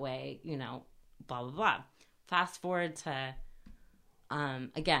feel that way, blah, blah, blah. Fast forward to,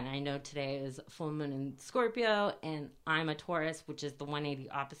 again, I know today is full moon in Scorpio, and I'm a Taurus, which is the 180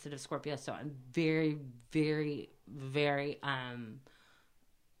 opposite of Scorpio. So I'm very, very, very,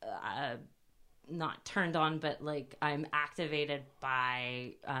 not turned on, but like I'm activated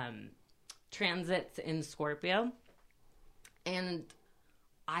by transits in Scorpio. And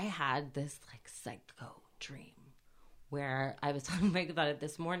I had this like psycho dream where I was talking to Mike about it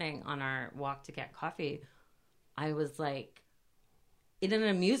this morning on our walk to get coffee. I was like in an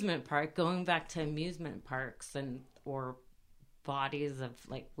amusement park, going back to amusement parks or bodies of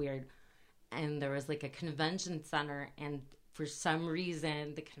like weird, and there was like a convention center, and for some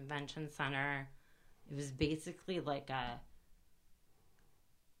reason the convention center, it was basically like I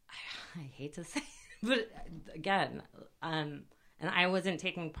hate to say it, but again, and I wasn't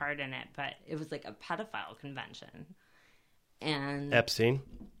taking part in it, but it was like a pedophile convention. And Epstein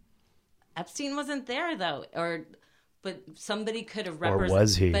wasn't there though, but somebody could have Or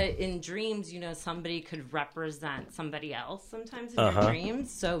was he? But in dreams, somebody could represent somebody else sometimes in your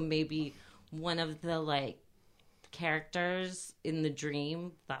dreams. So maybe one of the like characters in the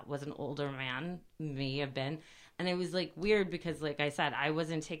dream that was an older man may have been. And it was like weird because, like I said, I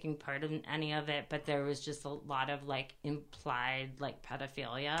wasn't taking part in any of it, but there was just a lot of like implied like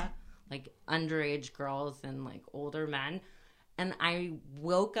pedophilia, like underage girls and like older men. And I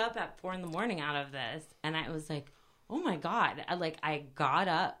woke up at 4 a.m. out of this, and I was like, oh my God. I got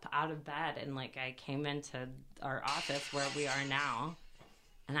up out of bed, and like I came into our office where we are now,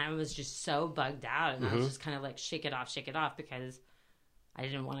 and I was just so bugged out, and I was just kind of like, shake it off, because I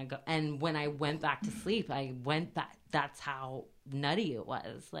didn't want to go. And when I went back to sleep, I went back. That's how nutty it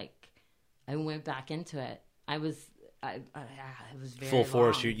was. Like, I went back into it. It was very full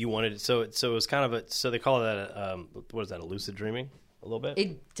force. long. You wanted it. So it was kind of so they call that what is that, a lucid dreaming a little bit?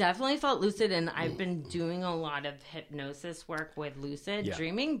 It definitely felt lucid, and I've been doing a lot of hypnosis work with lucid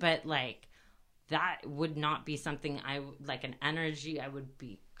dreaming, but like that would not be something like an energy I would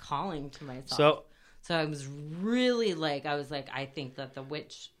be calling to myself. So I was really like, I think that the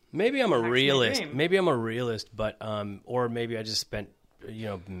witch. Maybe I'm a That's my realist. dream. Maybe I'm a realist, but or maybe I just spent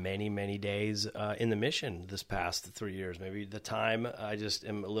many days in the mission this past 3 years. Maybe the time I just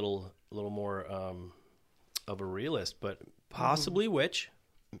am a little more of a realist, but possibly witch,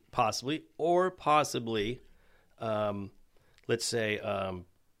 possibly let's say a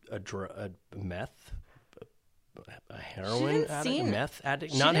meth. A heroin addict, meth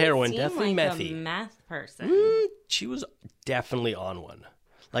addict, not heroin, definitely like methy. A meth person. She was definitely on one.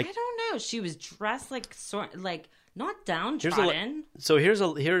 Like I don't know. She was dressed like not downtrodden.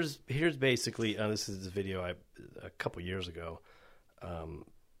 Here's basically this is the video a couple years ago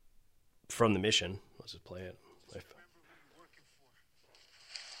from the mission. Let's just play it.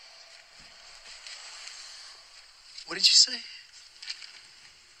 What did you say?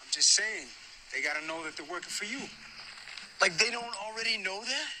 I'm just saying, they gotta know that they're working for you. Like they don't already know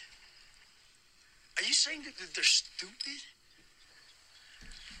that? Are you saying that they're stupid?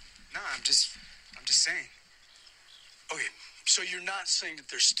 Nah, I'm just saying. Okay, so you're not saying that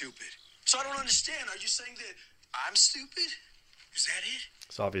they're stupid. So I don't understand. Are you saying that I'm stupid? Is that it?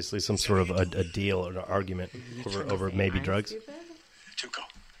 It's obviously some sort of a deal or an argument over maybe drugs. Stupid? Tuco.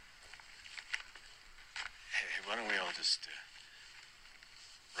 Hey, why don't we all just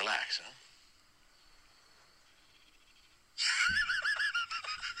relax, huh?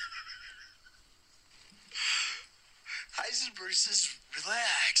 Heisenberg says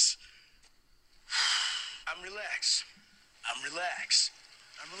relax. I'm relaxed. I'm relaxed.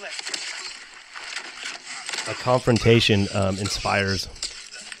 I'm relaxed. A confrontation inspires.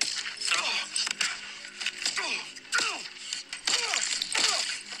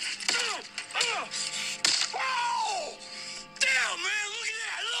 Damn, man, look at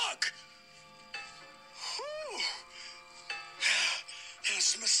that. Look. Whew. Yeah,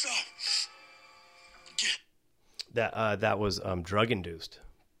 it's messed up. That was drug induced,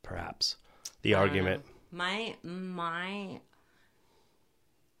 perhaps. The argument. My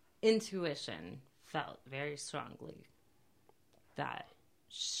intuition felt very strongly that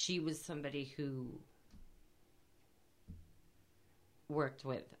she was somebody who worked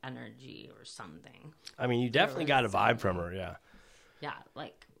with energy or something. I mean, you definitely got a vibe from her, yeah. Yeah,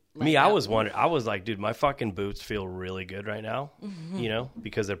 like Me, I was wondering. I was like, dude, my fucking boots feel really good right now, you know,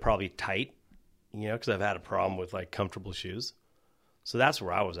 because they're probably tight, you know, because I've had a problem with like comfortable shoes. So that's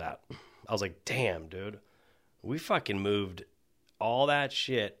where I was at. I was like, damn, dude, we fucking moved all that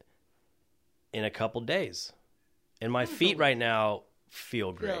shit in a couple days. And my feet right now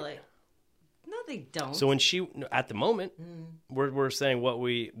feel great. Really? No, they don't. So when she, at the moment, we're saying what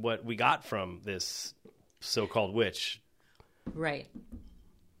we got from this so-called witch. Right.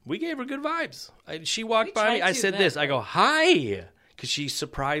 We gave her good vibes. She walked We by me. tried I to, said but- this. I go, hi. Because she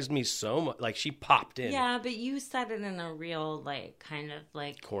surprised me so much. Like, she popped in. Yeah, but you said it in a real, like, kind of,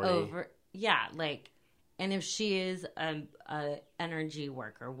 like, Corny. over... Yeah, like, and if she is a energy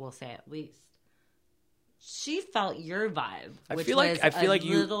worker, we'll say at least, she felt your vibe, which was a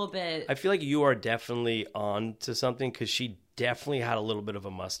little bit... I feel like you are definitely on to something because she definitely had a little bit of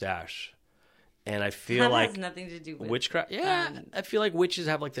a mustache. And I feel that like... has nothing to do with... Witchcraft? Yeah, I feel like witches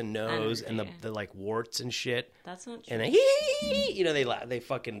have, like, the nose and energy. the like, warts and shit. That's not true. And they, you know, they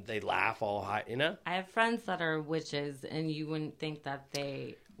laugh all high, you know? I have friends that are witches, and you wouldn't think that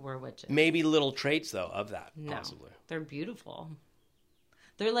they were witches. Maybe little traits, though, of that, No, possibly. they're beautiful.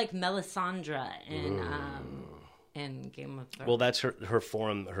 They're like Melisandre in Game of Thrones. Well, that's her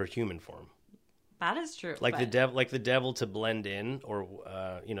form, her human form. That is true. Like but, the devil to blend in,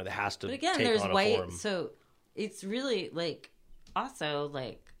 or you know, that has to But again, take there's on a white, form. so it's really like also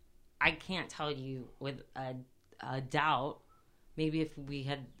like I can't tell you with a doubt. Maybe if we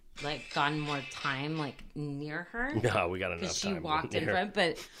had like gotten more time like near her, No, we got enough because time. she walked in near.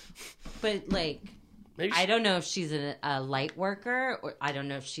 front, but like. Maybe I don't know if she's a light worker, or I don't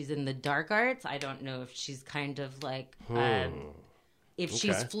know if she's in the dark arts. I don't know if she's kind of like, if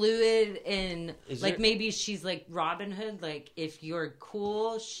she's Okay. fluid in, Is like there- maybe she's like Robin Hood. Like if you're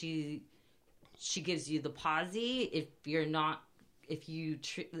cool, she gives you the posy. If you're not, if you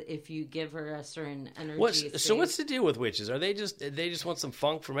give her a certain energy. So what's the deal with witches? Are they just want some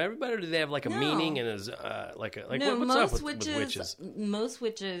funk from everybody, or do they have like a No. meaning and what's most up with witches? Most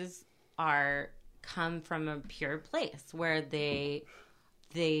witches come from a pure place where they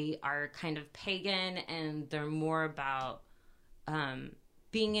are kind of pagan, and they're more about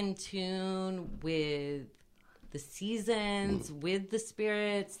being in tune with the seasons, with the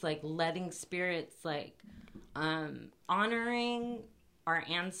spirits, like letting spirits, like honoring our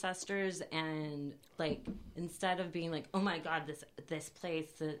ancestors, and like instead of being like, oh my god, this place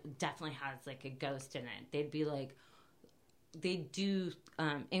definitely has like a ghost in it, they'd be like, they do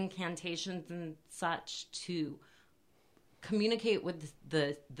incantations and such to communicate with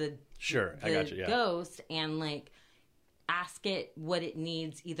the Sure, I got you. Yeah. ghost, and like ask it what it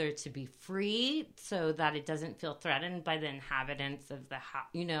needs, either to be free so that it doesn't feel threatened by the inhabitants of the house,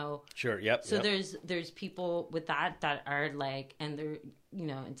 you know. Sure. Yep. So yep. there's people with that are like, and they're, you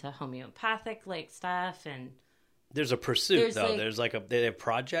know, into homeopathic like stuff, and There's a pursuit there's, though. like- they have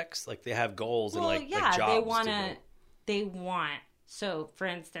projects, like they have goals and like yeah, jobs. they want So, for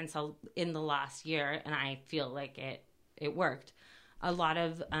instance, in the last year, and I feel like it worked, a lot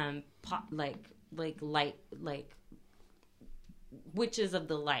of light, witches of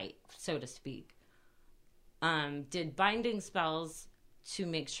the light, so to speak, did binding spells to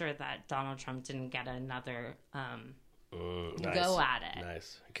make sure that Donald Trump didn't get another nice. go at it.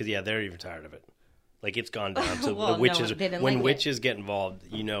 Nice. Because, they're even tired of it. Like, it's gone down to Well, the witches. no, when witches get involved,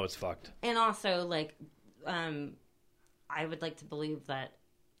 it's fucked. And also, like, I would like to believe that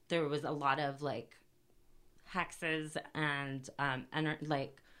there was a lot of, like, hexes and,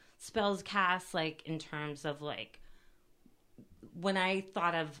 spells cast, like, in terms of, like, when I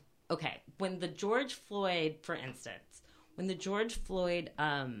thought of, okay, when the George Floyd, for instance, when the George Floyd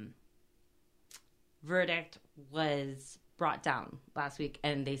verdict was brought down last week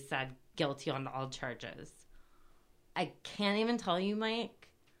and they said guilty on all charges, I can't even tell you, Mike,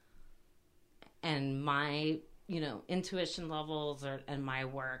 and my, intuition levels and my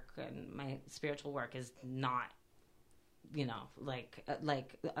work and my spiritual work is not, like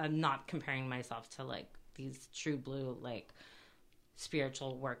I'm not comparing myself to, like, these true blue, like,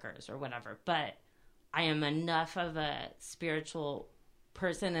 spiritual workers or whatever, but I am enough of a spiritual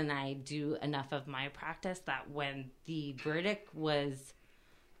person and I do enough of my practice that when the verdict was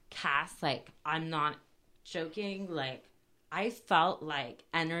cast, like, I'm not joking, like, I felt like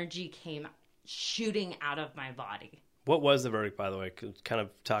energy came shooting out of my body. What was the verdict, by the way? Kind of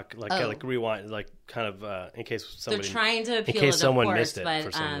talk, like rewind, like kind of in case somebody... They're trying to appeal in case it, someone of course, missed it but,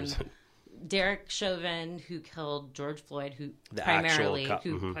 for some reason. Derek Chauvin, who killed George Floyd, who The primarily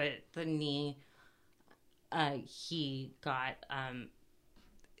actual who put the knee, he got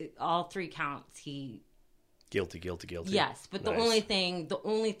all 3 counts. He guilty. Yes, but Nice.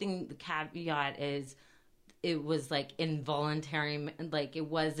 the caveat is it was, like, involuntary, like, it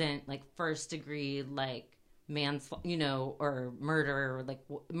wasn't, like, first degree, like, manslaughter, or murder, or, like,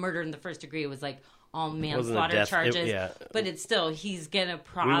 murder in the first degray. It was, like, all manslaughter charges. But it's still, he's gonna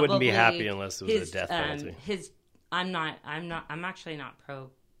probably... We wouldn't be happy unless it was a death penalty. I'm actually not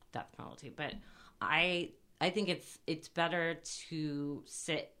pro death penalty, but I think it's better to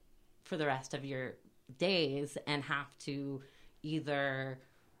sit for the rest of your days and have to either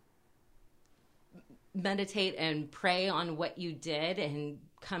meditate and pray on what you did and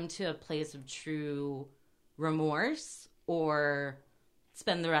come to a place of true remorse, or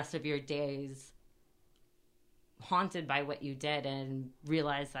spend the rest of your days haunted by what you did and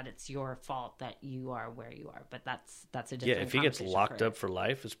realize that it's your fault that you are where you are. But that's a different if he gets locked up for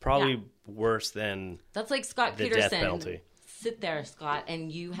life, it's probably worse than that's like Scott the Peterson. death penalty. Sit there, Scott, and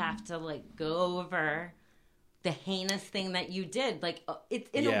you have to, like, go over the heinous thing that you did. Like, it's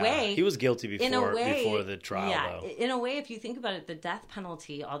in a way he was guilty before the trial. Yeah, though. In a way, if you think about it, the death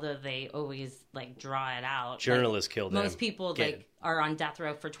penalty, although they always, like, draw it out, Journalists like, killed most him. people like are on death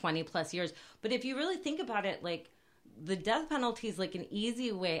row for 20+ years. But if you really think about it, like, the death penalty is, like, an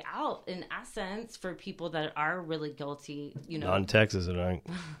easy way out in essence for people that are really guilty. Not in Texas,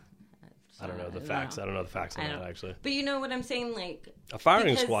 I don't know the facts. I don't know the facts on that, actually. But you know what I'm saying? Like, a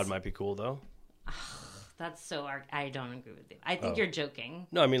firing squad might be cool, though. That's so... I don't agree with you. I think you're joking.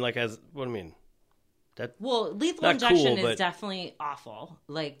 No, I mean, like, what do I mean? Well, lethal injection cool, is definitely awful.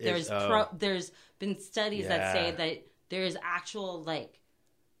 Like, there's been studies that say that there's actual, like,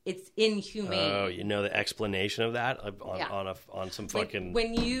 it's inhumane. Oh, you know the explanation of that on some fucking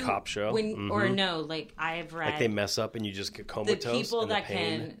cop show? Or no, like, I've read... Like, they mess up and you just get comatose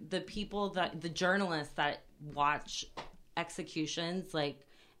the journalists that watch executions, like,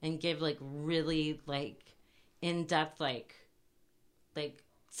 and give, like, really, like, in-depth, like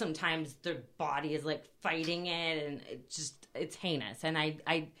sometimes their body is, like, fighting it, and it's heinous. And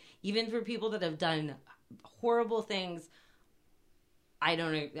I even for people that have done horrible things, I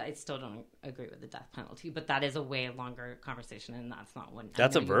still don't agree with the death penalty, but that is a way longer conversation, and that's not one.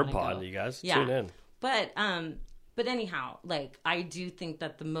 That's a verb pod, you guys. Yeah. Tune in. But anyhow, like, I do think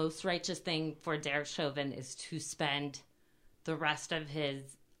that the most righteous thing for Derek Chauvin is to spend the rest of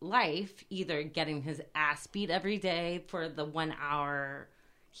his life either getting his ass beat every day for the 1 hour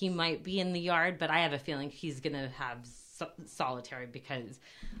he might be in the yard, but I have a feeling he's gonna have solitary, because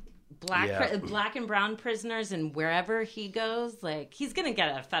black and brown prisoners, and wherever he goes, like, he's gonna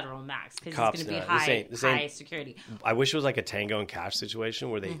get a federal max because he's gonna be high security. I wish it was like a Tango and Cash situation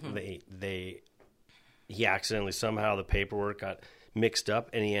where he accidentally, somehow the paperwork got mixed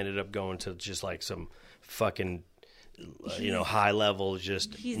up and he ended up going to just like some fucking high level,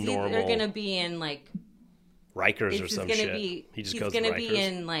 just he's normal. They're gonna be in, like, Rikers or some shit. He's gonna be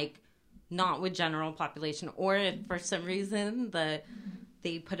in, like, not with general population, or if for some reason the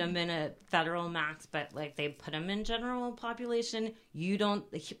they put him in a federal max, but like they put him in general population. You don't.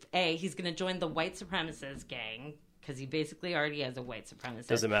 He's going to join the white supremacist gang because he basically already has a white supremacist.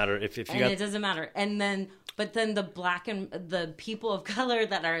 Doesn't matter if you and got. It doesn't matter. And then, but then the black and the people of color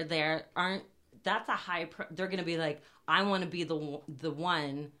that are there aren't. That's a high. They're going to be like, I want to be the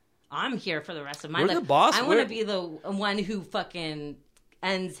one. I'm here for the rest of my life. We're the boss. I want to be the one who fucking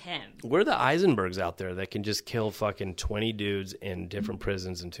ends him. We're the Eisenbergs out there that can just kill fucking 20 dudes in different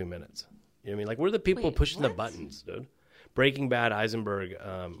prisons in 2 minutes. You know what I mean? Like, we're the people pushing the buttons, dude. Breaking Bad, Eisenberg,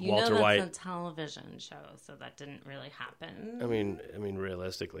 Walter White. That's a television show, so that didn't really happen. I mean,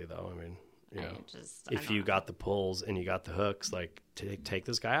 realistically, though, if you got the pulls and you got the hooks, like, take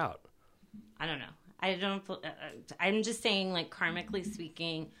this guy out. I don't know. I'm just saying, like, karmically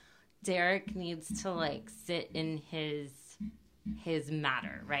speaking, Derek needs to, like, sit in his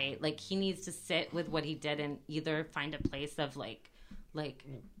matter, right? Like, he needs to sit with what he did and either find a place of, like,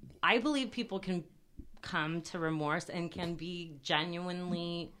 I believe people can come to remorse and can be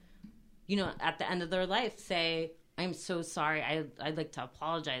genuinely, at the end of their life, say, I'm so sorry. I'd like to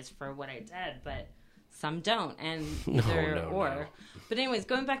apologize for what I did, but some don't. And no. But anyways,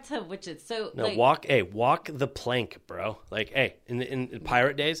 going back to witches. So walk the plank, bro. Like, in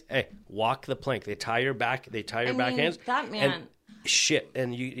pirate days, walk the plank. They tie your back hands. That man, and shit,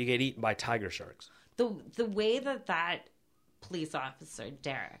 and you get eaten by tiger sharks. The way that police officer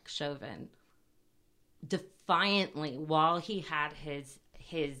Derek Chauvin defiantly, while he had his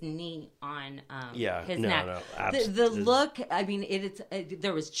knee on his neck. The look, I mean,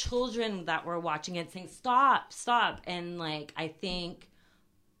 there was children that were watching it saying, stop. And, like, I think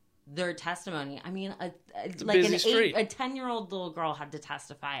their testimony, I mean, a 10-year-old little girl had to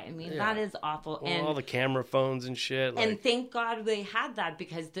testify. I mean, that is awful. Well, and all the camera phones and shit. And thank God they had that,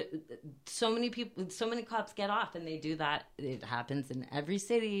 because so many cops get off and they do that. It happens in every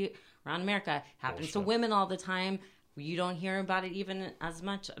city around America. It happens to women all the time. You don't hear about it even as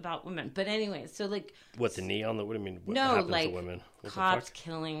much about women. But anyway, so, like... What, the knee on the... What do you mean? What happens to women? Cops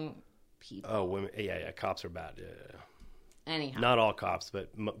killing people. Oh, women. Yeah. Cops are bad. Yeah. Anyhow. Not all cops,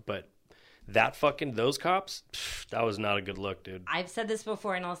 but that fucking... Those cops, that was not a good look, dude. I've said this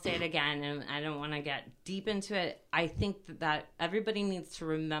before and I'll say it again, and I don't want to get deep into it. I think that everybody needs to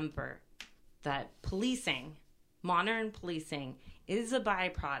remember that policing, modern policing, is a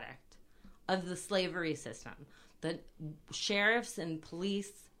byproduct of the slavery system. The sheriffs and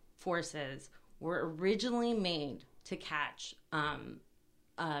police forces were originally made to catch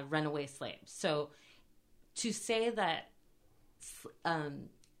runaway slaves. So to say that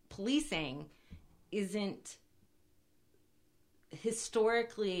policing isn't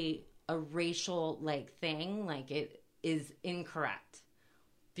historically a racial thing, it is incorrect,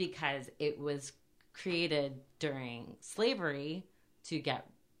 because it was created during slavery to get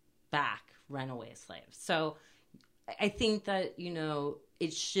back runaway slaves. So I think that,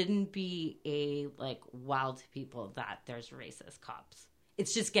 it shouldn't be a wild to people that there's racist cops.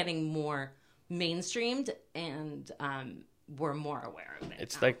 It's just getting more mainstreamed, and we're more aware of it.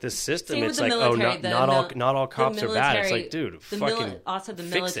 It's now. Like the system. It's like, not all cops are bad. It's like, dude, the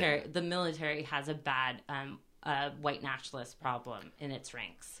military. The military has a bad white nationalist problem in its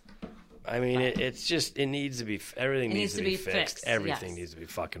ranks. I mean, it's just, it needs to be, everything needs to be fixed. Everything needs to be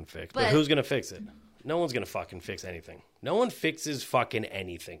fucking fixed. But who's going to fix it? No one's going to fucking fix anything. No one fixes fucking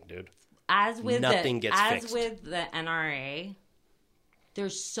anything, dude. Nothing gets fixed. As with the NRA,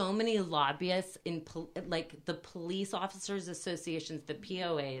 there's so many lobbyists in, the police officers associations, the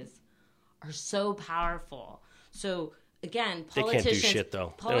POAs, are so powerful. So, again, politicians... They can't do shit,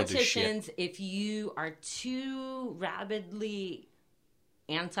 though. Politicians, if you are too rabidly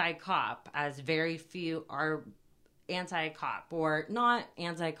anti-cop, as very few are anti-cop, or not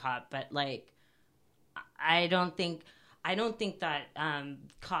anti-cop, but I don't think that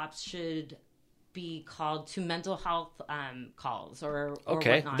cops should be called to mental health calls or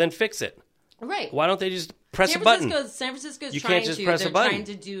okay, whatnot. Then fix it. Right. Why don't they just press a button? San Francisco's you trying can't just to. Press they're a button. Trying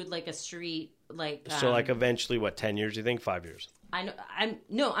to do a street so eventually, what, 10 years? You think 5 years? I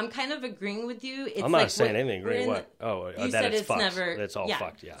know. I'm kind of agreeing with you. It's I'm not saying anything. Agree what? You said it's fucked. never. That's all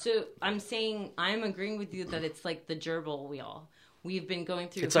fucked. Yeah. So I'm saying I'm agreeing with you that it's like the gerbil wheel. We've been going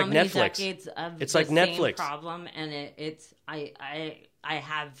through it's how like many Netflix. Decades of it's the like same Netflix. problem, and I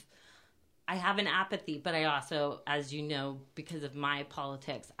have an apathy, but I also, as you know, because of my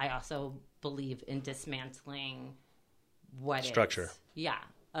politics, I also believe in dismantling what structure.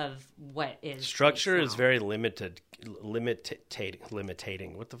 Of what is structure is very limiting. What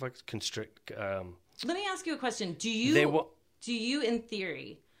the fuck is constrict? Let me ask you a question. Do you, in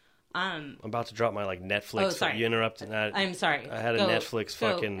theory, I'm about to drop my Netflix. Oh, sorry. You interrupted that. I'm sorry. I had a Netflix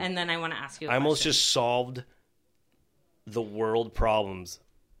fucking. And then I want to ask you. I almost just solved the world problems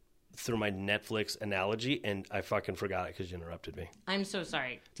through my Netflix analogy, and I fucking forgot it because you interrupted me. I'm so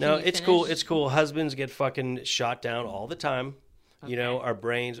sorry. No, it's cool. It's cool. Husbands get fucking shot down all the time. Okay. You know, our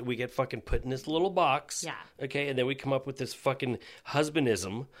brains, we get fucking put in this little box. Yeah. Okay, and then we come up with this fucking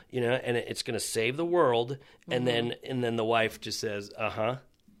husbandism, you know, and it's going to save the world. And then the wife just says, uh-huh.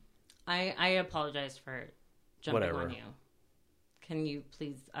 I apologize for jumping on you. Can you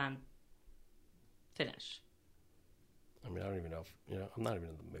please finish? I mean, I don't even know if, I'm not even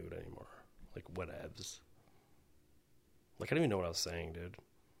in the mood anymore. Whatevs. I don't even know what I was saying, dude.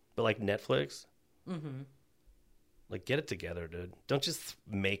 But Netflix. Mm-hmm. Get it together, dude. Don't just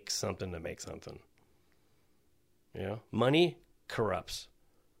make something to make something. You know? Money corrupts.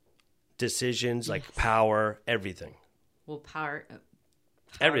 Decisions, power, everything. Well, power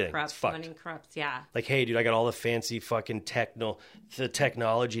everything. Corrupts, it's fucked. money corrupts, yeah. Hey, dude, I got all the fancy fucking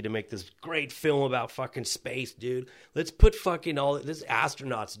technology to make this great film about fucking space, dude. Let's put fucking all this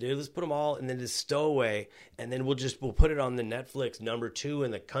astronauts, dude. Let's put them all and then just stow away, and then we'll put it on the Netflix number 2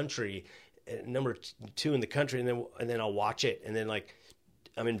 in the country. And then I'll watch it, and then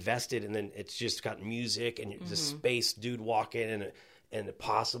I'm invested, and then it's just got music and the space dude walking and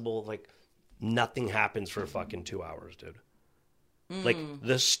possible nothing happens for fucking 2 hours, dude.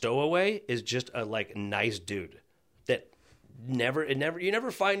 The stowaway is just a nice dude that you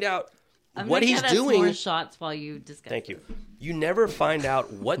never find out what he's doing. More shots while you discuss. Thank you. You never find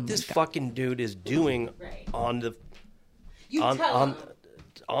out what this fucking dude is doing on the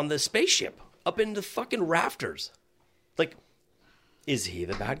on the spaceship up in the fucking rafters. Is he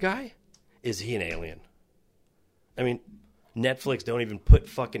the bad guy? Is he an alien? I mean, Netflix don't even put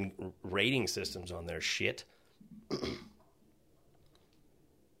fucking rating systems on their shit.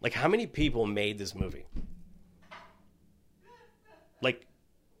 How many people made this movie?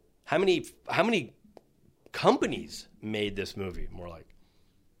 How many companies made this movie? More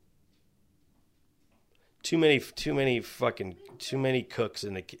too many cooks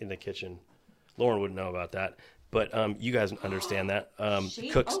in the kitchen. Lauren wouldn't know about that, but you guys understand that.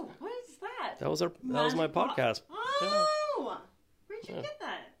 Cooks. Oh, what is that? That was my podcast. Oh, where'd you get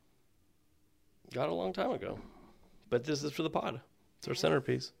that? Got it a long time ago, but this is for the pod. It's our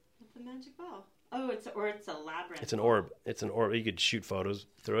centerpiece. It's a magic ball. Oh, it's a labyrinth. It's an orb. It's an orb. You could shoot photos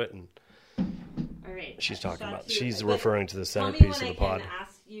through it, and all right. She's referring to the centerpiece of the pod. I can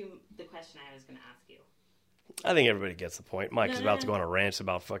ask you the question I was going to ask you. I think everybody gets the point. Mike is about to go on a rant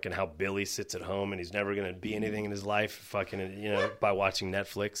about fucking how Billy sits at home and he's never going to be anything in his life, fucking, by watching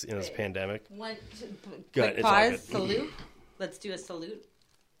Netflix in this pandemic. Pause. Salute. Let's do a salute.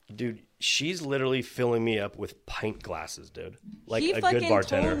 Dude, she's literally filling me up with pint glasses, dude. He a good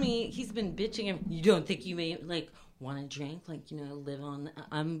bartender. Told me he's been bitching him. You don't think you may want to drink? Live on.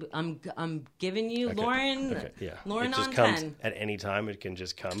 I'm giving you, okay. Lauren. Okay, yeah. Lauren it just on comes 10. At any time. It can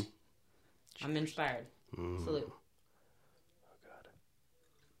just come. I'm inspired. Salute. Oh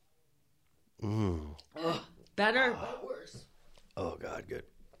God. Ugh, better, but worse. Oh God, good.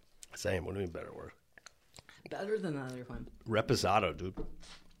 Same. What do you mean better, worse? Better than the other one. Reposado, dude.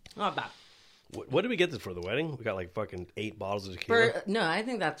 Not bad. What did we get this for the wedding? We got fucking 8 bottles of tequila. No, I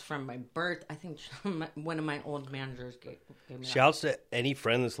think that's from my birth. I think one of my old managers gave me Shouts to any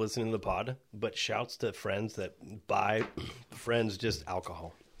friend that's listening to the pod, but shouts to friends that buy friends just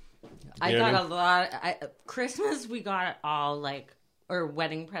alcohol. I got a lot. Christmas, we got all or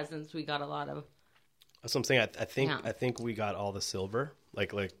wedding presents. We got a lot of. That's what I'm saying. I think we got all the silver.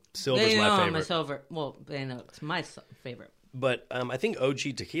 Silver's my favorite. I'm a silver. Well, they know it's my favorite. But I think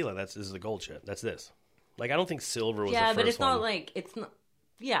OG tequila. This is the gold shit. That's this. I don't think silver was the first one. Yeah, but it's not it's not.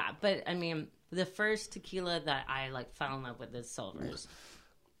 Yeah, but I mean, the first tequila that I fell in love with is silvers.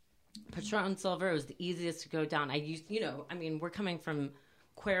 Patron Silver was the easiest to go down. I used, we're coming from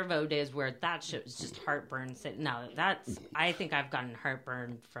Cuervo days where that shit was just heartburn. No, I think I've gotten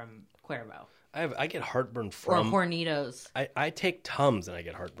heartburn from Cuervo. I get heartburn from... Or Hornitos. I take Tums and I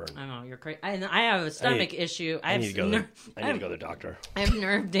get heartburn. I know, you're crazy. I have a stomach issue. I need to go to the doctor. I have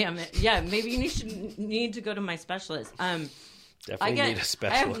nerve damage. Yeah, maybe you need to go to my specialist. Definitely need a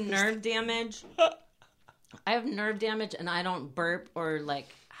specialist. I have nerve damage. And I don't burp or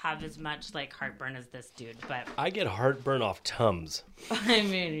have as much like heartburn as this dude, but I get heartburn off Tums. I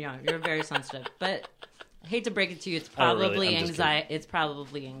mean, yeah, you're very sensitive, but I hate to break it to you, it's probably anxiety. It's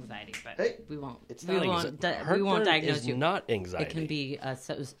probably anxiety, but we won't. It's we not won't. Heartburn We won't diagnose is you. not anxiety. It can be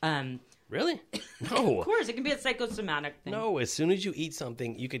Really? No. Of course, it can be a psychosomatic thing. No, as soon as you eat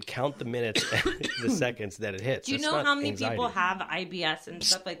something, you could count the minutes, the seconds that it hits. Do you It's know not how many anxiety. people have IBS and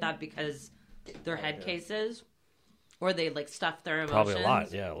stuff like that because their head cases? Or they, like, stuff their emotions? Probably a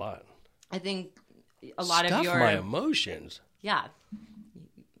lot. Yeah, a lot. I think a lot Stuff of your... my emotions? Yeah.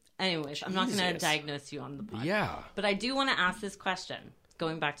 Anyways, I'm not going to Jesus. diagnose you on the pod. Yeah. But I do want to ask this question,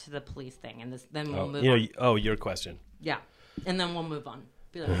 going back to the police thing, and then we'll move You on. know, your question. Yeah. And then we'll move on.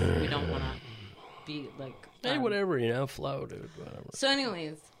 Be like, we don't want to be, like... Hey, whatever, flow, dude, whatever. So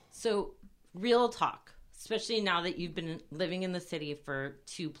anyways, real talk, especially now that you've been living in the city for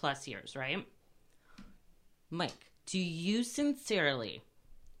 2+ years, right? Mike, do you sincerely,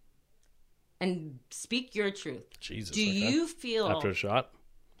 and speak your truth, Jesus. do you feel... After a shot?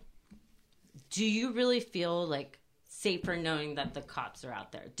 Do you really feel, like, safer knowing that the cops are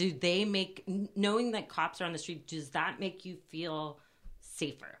out there? Do they make... Knowing that cops are on the street, does that make you feel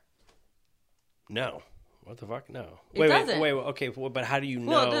safer? No. What the fuck? No. It doesn't. Wait, okay, but how do you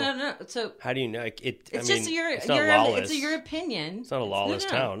know? Well, no. So how do you know? it's it's just it's not lawless. It's your opinion. It's not a lawless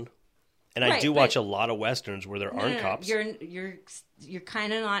town. And I Right, do but- watch a lot of westerns where there aren't cops. You're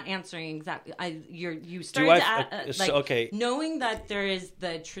kind of not answering exactly. You started to okay. Knowing that there is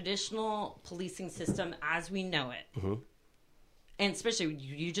the traditional policing system as we know it, and especially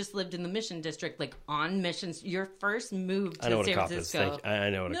you just lived in the Mission District, like on missions. Your first move to I know what San a cop is. Francisco. I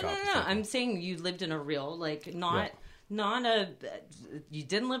know what a cop is. No. I'm saying you lived in a real, like, not a. You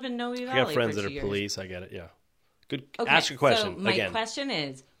didn't live in Noe Valley. I got friends for that 2 are years. police. I get it. Yeah. Good. Okay, Ask your question so my again. question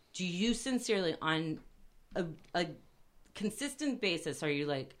is, do you sincerely, on a consistent basis, are you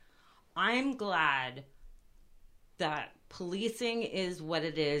like, I'm glad that policing is what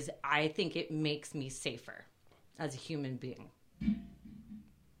it is. I think it makes me safer as a human being.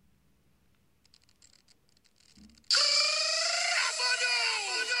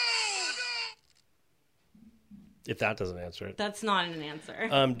 If that doesn't answer it. That's not an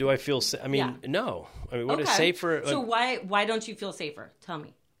answer. Do I feel... Yeah. no. I mean, what is safer... So why don't you feel safer? Tell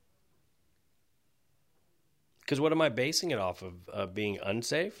me. Because what am I basing it off of? Being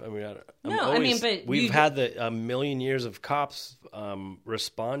unsafe? I mean, but we've had a million years of cops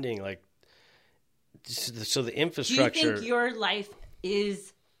responding, like, so the infrastructure. Do you think your life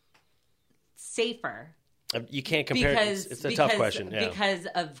is safer? You can't compare. It's a tough question. Yeah. Because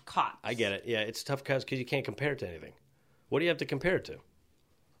of cops. I get it. Yeah, it's tough because you can't compare it to anything. What do you have to compare it to?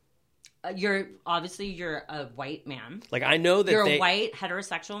 You're a white man. Like, I know that you're a white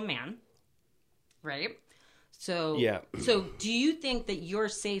heterosexual man, right? So yeah. So do you think that you're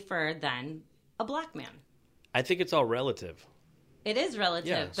safer than a black man? I think it's all relative. It is relative.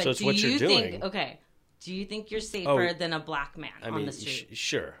 Yeah, but so it's do what you you're think? doing. Okay. Do you think you're safer than a black man on the street?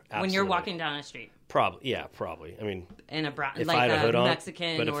 Sure. Absolutely. When you're walking down a street. Probably. I mean, in a if like I had a hood on,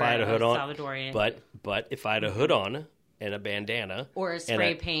 Mexican but if or I had a hood on, Salvadorian. But if I had a hood on and a bandana or a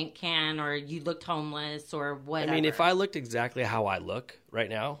spray paint can, or you looked homeless or whatever. I mean, if I looked exactly how I look right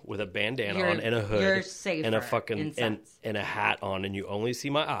now with a bandana on and a hood you're safer and a fucking and a hat on, and you only see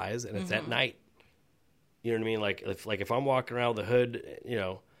my eyes, and it's at night. You know what I mean? Like if I'm walking around with a hood,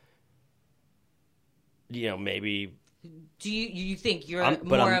 maybe. Do you think you're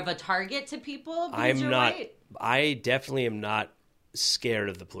more of a target to people? Because you're white? I definitely am not scared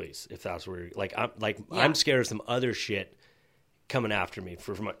of the police. If that's where I'm scared of some other shit coming after me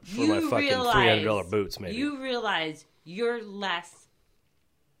for my fucking $300 boots. Maybe you realize your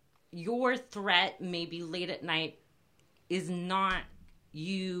threat maybe late at night is not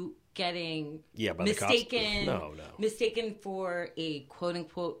you getting mistaken for a quote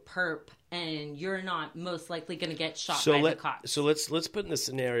unquote perp, and you're not most likely going to get shot by the cops. So let's put in the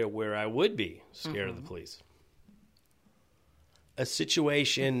scenario where I would be scared of the police. A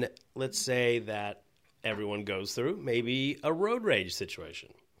situation, let's say, that everyone goes through, maybe a road rage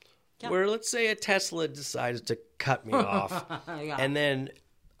situation, where let's say a Tesla decides to cut me off, and then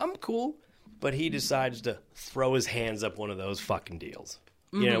I'm cool, but he decides to throw his hands up one of those fucking deals.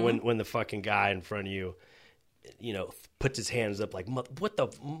 You know, when the fucking guy in front of you, puts his hands up like, what the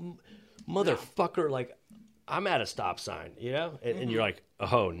motherfucker? Like, I'm at a stop sign, and you're like,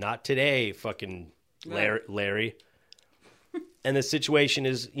 oh, not today, fucking Larry. And the situation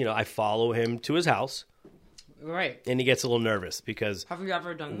is, I follow him to his house. Right. And he gets a little nervous because... Have you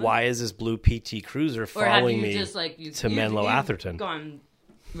ever done that? Why is this blue PT Cruiser following me to Menlo Atherton? Gone.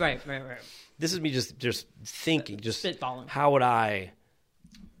 Right. This is me just thinking, just spitballing. How would I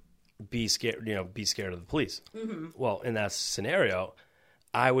be scared, be scared of the police? Mm-hmm. Well, in that scenario,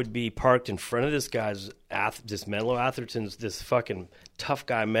 I would be parked in front of this guy's, this Menlo Atherton's, this fucking tough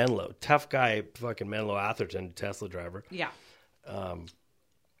guy fucking Menlo Atherton, Tesla driver. Yeah.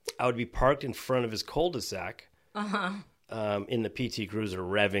 I would be parked in front of his cul-de-sac in the PT Cruiser,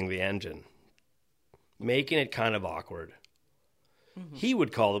 revving the engine, making it kind of awkward. Mm-hmm. He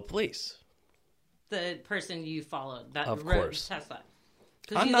would call the police. The person you followed, that of rode course. Tesla.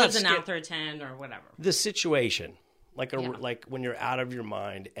 Because he lives in Atherton or whatever. The situation, like when you're out of your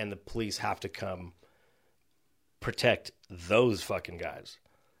mind and the police have to come protect those fucking guys.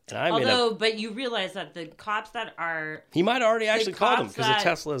 And but you realize that the cops that are... He might already actually call them because a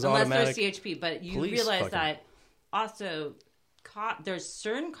Tesla is automatic. Unless they're CHP, but you realize that also there's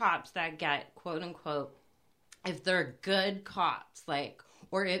certain cops that get, quote unquote, if they're good cops, like,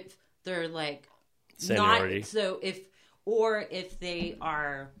 or if they're like... Seniority. Not, so if they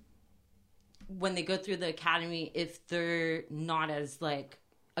are, when they go through the academy, if they're not as like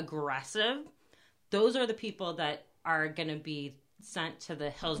aggressive, those are the people that are going to be sent to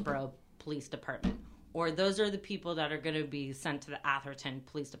the Hillsborough Police Department, or those are the people that are going to be sent to the Atherton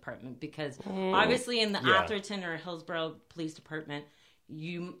Police Department, because obviously in the Atherton or Hillsborough Police Department,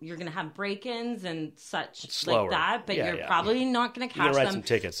 you're going to have break-ins and such like that, but you're probably not going to catch them. Some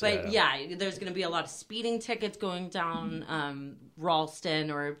tickets. But there's going to be a lot of speeding tickets going down Ralston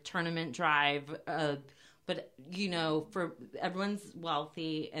or Tournament Drive. But, for everyone's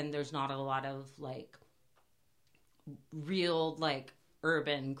wealthy and there's not a lot of like real like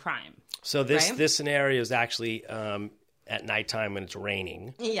urban crime. So this scenario is actually at nighttime when it's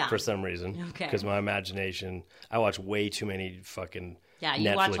raining for some reason. Okay. Because my imagination, I watch way too many fucking you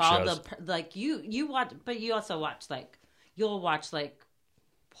Netflix watch all shows. the like you watch, but you also watch like you'll watch like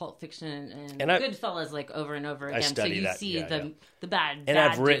Pulp Fiction and Goodfellas like over and over again. So you see the bad. And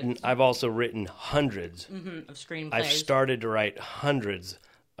I've also written hundreds of screenplays. I've started to write hundreds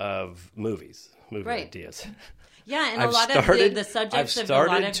of movie ideas. Yeah, and a lot of the subjects of a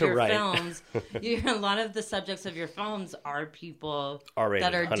lot of your films, a lot of the subjects of your films are people R-rated,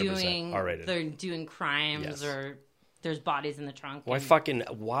 that are 100% R-rated. They're doing crimes or there's bodies in the trunk. Why fucking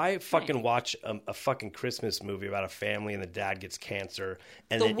watch a fucking Christmas movie about a family and the dad gets cancer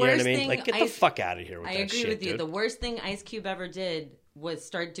and then, you know what I mean? Like, get the fuck out of here with that shit, I agree with you. Dude. The worst thing Ice Cube ever did was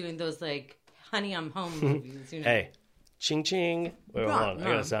start doing those like Honey, I'm Home movies. Hey, ching ching. Wait, hold on. I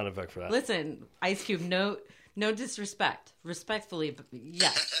got a sound effect for that. Listen, Ice Cube, no disrespect. Respectfully, but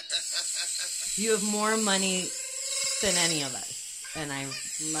yes. You have more money than any of us. And I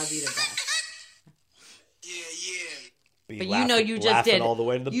love you to death. Yeah. But you just did all the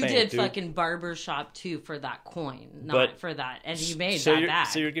way to the you bank, did dude. Fucking barbershop too for that coin, not for that. And you made that back.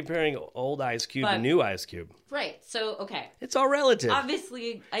 So you're comparing old Ice Cube to new Ice Cube. Right. So, okay. It's all relative.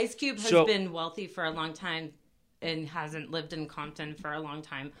 Obviously, Ice Cube has been wealthy for a long time and hasn't lived in Compton for a long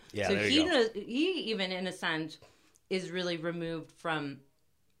time. Yeah, so there you go. He even, in a sense, is really removed from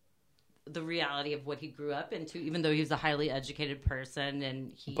the reality of what he grew up into, even though he was a highly educated person.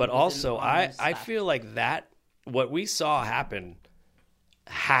 And but also, I feel like that, what we saw happened.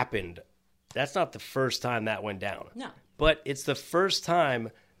 That's not the first time that went down. No. But it's the first time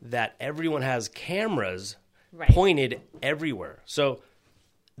that everyone has cameras pointed everywhere. So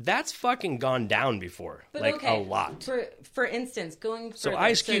that's fucking gone down before, but a lot. For instance, going further, so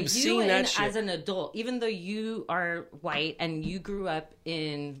Ice Cube's seen that shit as an adult, even though you are white and you grew up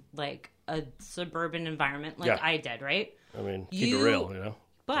in like a suburban environment, like I did, right? I mean, keep it real, you know.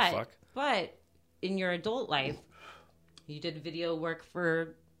 But in your adult life, you did video work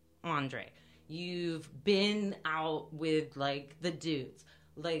for Andre. You've been out with like the dudes,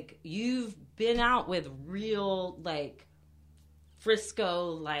 like you've been out with real like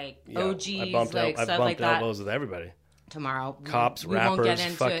Frisco, like OGs, I bumped elbows with everybody. Tomorrow, cops, we rappers, won't get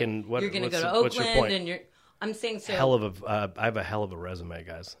into fucking. You're going to go to Oakland, and I'm saying so. I have a hell of a resume,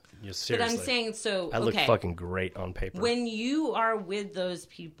 guys. Seriously. But I'm saying so. I look fucking great on paper. When you are with those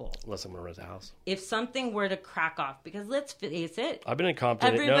people, unless I'm going to rent a house. If something were to crack off, because let's face it, I've been in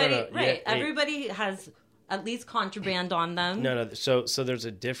Compton. Everybody, right? Yeah, everybody has at least contraband on them. No. So there's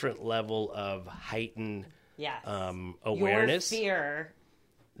a different level of heightened. Yes. Awareness. Your fear.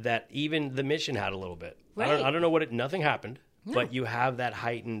 That even the mission had a little bit. Right. I don't know nothing happened, but you have that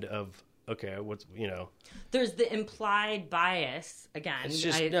heightened of, okay, what's, There's the implied bias, again. It's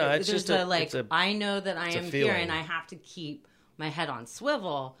just, I know that I am here and I have to keep my head on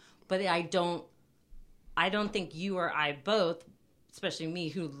swivel, but I don't think you or I both, especially me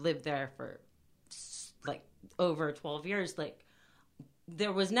who lived there for like over 12 years, like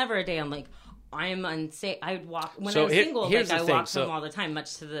there was never a day I'm like, I'm unsafe. I would walk when I was single. Like I walked home all the time,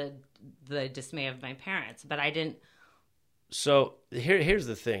 much to the dismay of my parents. But I didn't. So here's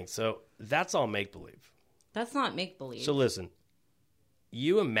the thing. So that's all make believe. That's not make believe. So listen,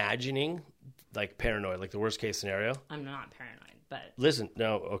 you imagining like paranoid, like the worst case scenario. I'm not paranoid. But listen,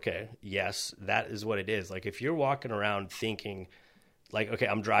 no, okay, yes, that is what it is. Like if you're walking around thinking, like, okay,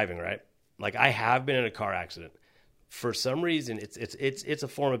 I'm driving, right? Like I have been in a car accident. For some reason, it's a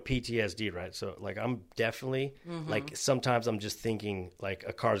form of PTSD, right? So like I'm definitely like sometimes I'm just thinking like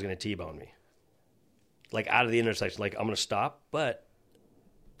a car's gonna T-bone me, like out of the intersection. Like I'm gonna stop, but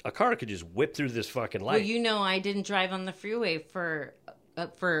a car could just whip through this fucking light. well, you know, I didn't drive on the freeway for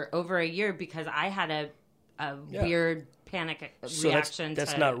over a year because I had a weird panic reaction.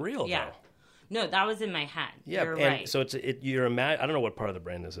 That's not real, yeah. though. No, that was in my head. Yeah, You're and right. so you're I don't know what part of the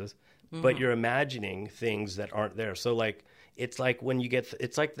brain this is, but you're imagining things that aren't there. So like it's like when you get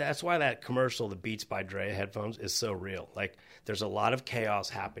it's like that's why that commercial, the Beats by Dre headphones, is so real. Like there's a lot of chaos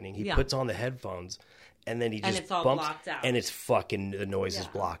happening. He puts on the headphones, and then he just it's all bumps, blocked out. and it's fucking the noise is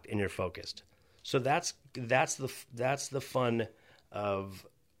blocked, and you're focused. So that's the fun of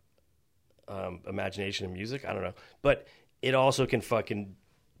imagination and music. I don't know, but it also can fucking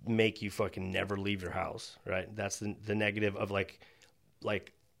make you fucking never leave your house, right? That's the negative of like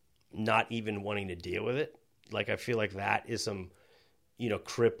not even wanting to deal with it. Like I feel like that is some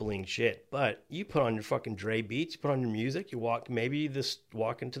crippling shit. But you put on your fucking Dre beats, you put on your music, you walk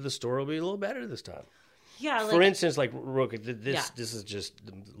walk into the store will be a little better this time. Yeah. For instance, like Rook, this is just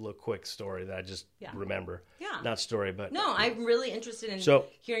a little quick story that I just remember. Yeah. Not story, but No, I'm really interested in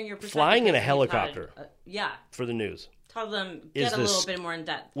hearing your perspective. Flying in a because helicopter. you've had for the news. Tell them, Is get a little bit more in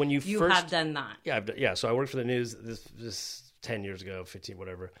depth. When you have done that. Yeah. So I worked for the news this 10 years ago, 15,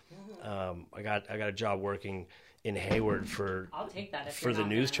 whatever. I got a job working in Hayward for I'll take that for the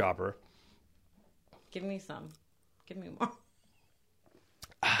news chopper. Give me some. Give me more.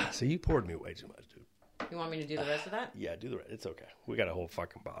 So you poured me way too much, dude. You want me to do the rest of that? Yeah, do the rest. It's okay. We got a whole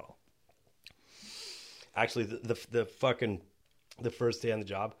fucking bottle. Actually, the first day on the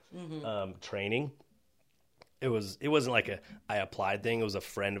job, training. It wasn't like I applied thing. It was a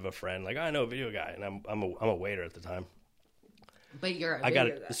friend of a friend. Like I know a video guy, and I'm a waiter at the time. But you're a I got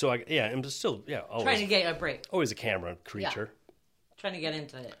video it. guy. So I'm still always Trying to get a break. always a camera creature. Trying to get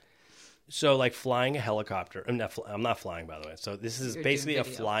into it. So like flying a helicopter. I'm not flying, by the way. So this is You're basically doing a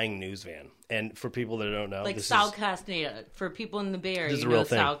video. flying news van. And for people that don't know, Like this Sal is Castaneda. For people in the Bay Area, This is you a real know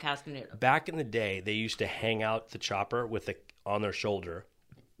thing. Sal Castaneda. back in the day. They used to hang out the chopper with on their shoulder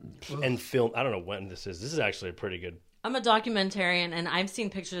and film. I don't know when this is. This is actually a pretty good. I'm a documentarian, and I've seen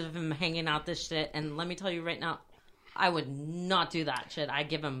pictures of him hanging out this shit. And let me tell you right now, I would not do that shit. I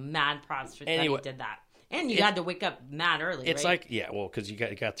give him mad props for that he did that. And you had to wake up mad early. It's right? like because you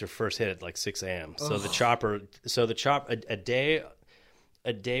got their first hit at like 6 a.m. So the chopper.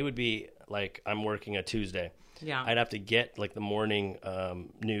 A day would be like I'm working a Tuesday. Yeah. I'd have to get like the morning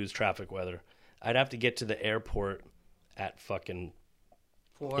news, traffic, weather. I'd have to get to the airport at fucking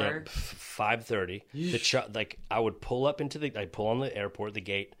 5:30. Like I would pull up I'd pull on the airport, the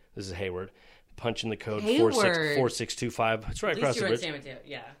gate. This is Hayward. Punch in the code Hayward. 4625. It's right At across least the you're in bridge. San Mateo.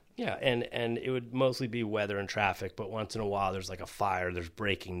 Yeah. Yeah, and it would mostly be weather and traffic, but once in a while there's like a fire, there's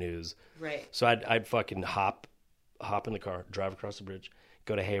breaking news. Right. So I'd fucking hop in the car, drive across the bridge,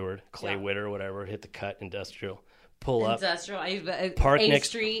 go to Hayward, Clay Witter or whatever, hit the cut, industrial, pull up, Industrial. park 8th next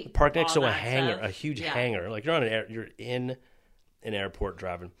Street, park next all to a that hangar, stuff. a huge Yeah. hangar. Like you're in an airport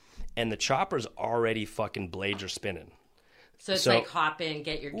driving, and the chopper's already fucking blades are spinning. So it's So- like hop in,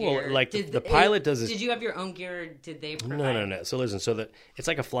 get your gear. Well, like the pilot does this. Did you have your own gear? Or did they provide? No. So listen, it's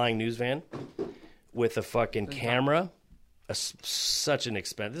like a flying news van with a fucking camera. Such an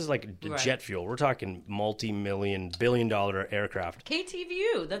expense. This is like jet fuel. We're talking multi-billion-dollar aircraft.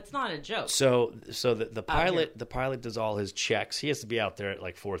 KTVU. That's not a joke. So the pilot does all his checks. He has to be out there at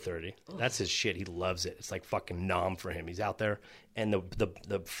like 4:30. That's his shit. He loves it. It's like fucking nom for him. He's out there, and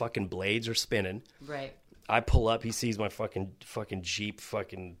the fucking blades are spinning. Right. I pull up. He sees my fucking Jeep,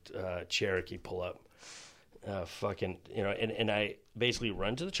 Cherokee pull up. And I basically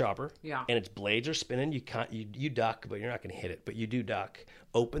run to the chopper. Yeah. And its blades are spinning. You duck, but you're not going to hit it. But you do duck.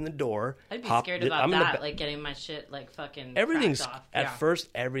 Open the door. I'd be hop- scared about I'm in that, the like getting my shit like fucking Everything's cracked off. at first.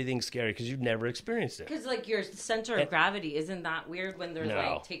 Everything's scary because you've never experienced it. Because like your center of gravity isn't that weird when they're No.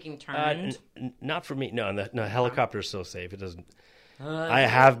 like taking turns. Not for me. No, the helicopter is so safe. It doesn't. I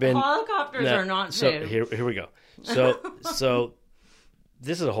have been. Helicopters are not so safe. here we go. So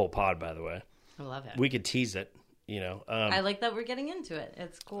this is a whole pod, by the way. I love it. We could tease it. I like that we're getting into it.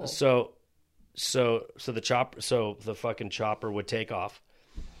 It's cool. So the fucking chopper would take off.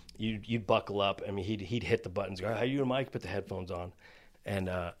 You'd buckle up. I mean, he'd hit the buttons. Go, how you and Mike put the headphones on, and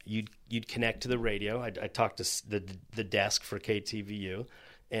you'd connect to the radio. I talked to the desk for KTVU,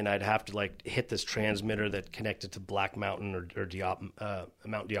 and I'd have to like hit this transmitter that connected to Black Mountain or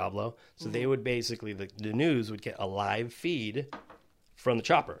Mount Diablo. So they would basically, the news would get a live feed from the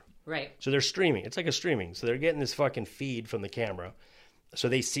chopper. Right. So they're streaming. It's like a streaming. So they're getting this fucking feed from the camera. So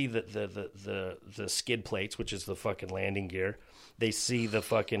they see the skid plates, which is the fucking landing gear. They see the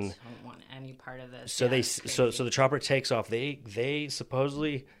fucking. Don't want any part of this. So so the chopper takes off. They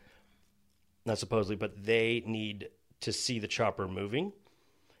supposedly, not supposedly, but they need to see the chopper moving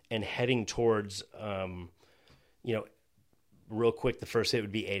and heading towards, real quick. The first hit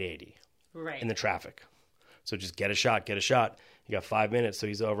would be 880. Right. In the traffic. So just get a shot. You got 5 minutes, so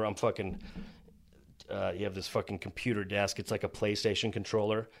he's over. I'm fucking. You have this fucking computer desk. It's like a PlayStation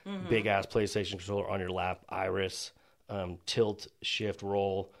controller, big ass PlayStation controller on your lap. Iris, tilt, shift,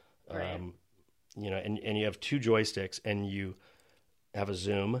 roll. Right. And you have 2 joysticks, and you have a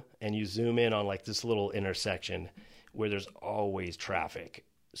zoom, and you zoom in on like this little intersection where there's always traffic.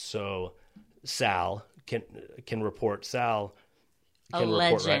 So Sal can report. Sal can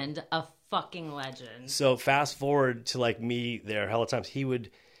report, legend, right? a fucking legend. So fast forward to like me there hella times.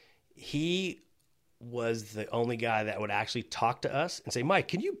 He was the only guy that would actually talk to us and say, Mike,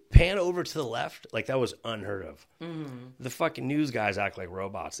 can you pan over to the left? Like that was unheard of. The fucking news guys act like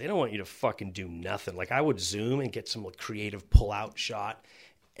robots. They don't want you to fucking do nothing. Like I would zoom and get some creative pull out shot.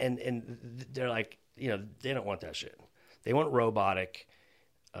 And they're like, they don't want that shit. They want robotic,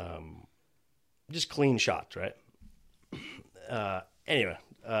 just clean shots, right? Anyway,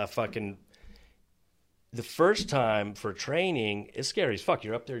 fucking the first time for training is scary as fuck.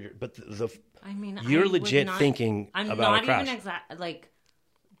 You're up there, but you're legit thinking about a crash. Even like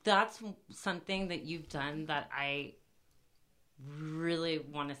that's something that you've done that I really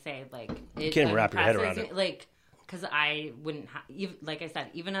want to say. Like you can't wrap your head around it. Like because I wouldn't like I said,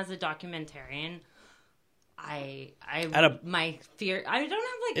 even as a documentarian. My fear. I don't have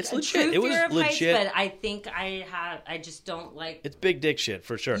like it's a legit. true It was fear of legit. heights, but I think I just don't like. It's big dick shit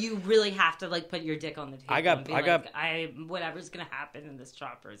for sure. You really have to like put your dick on the table. Whatever's gonna happen in this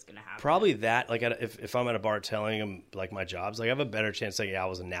chopper is gonna happen. Probably that. Like if I'm at a bar telling them like my jobs, like I have a better chance saying I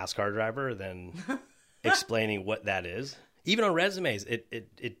was a NASCAR driver than explaining what that is. Even on resumes,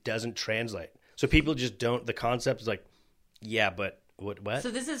 it doesn't translate. So people just don't. The concept is like, yeah, but what?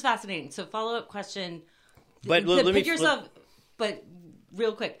 So this is fascinating. So follow up question. But But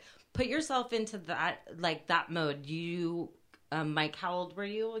real quick, put yourself into that mode. You, Mike, how old were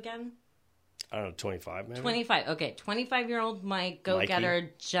you again? I don't know, 25 maybe? 25. Okay, 25-year-old Mike, go-getter,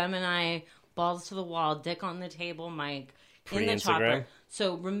 Gemini, balls to the wall, dick on the table, Mike, in the chopper.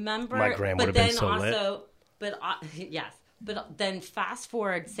 So remember, my gram would but have then been so also, lit. Yes. But then fast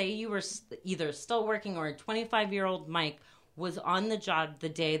forward, say you were either still working or 25-year-old Mike was on the job the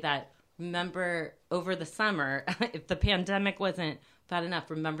day that. Remember over the summer, if the pandemic wasn't bad enough,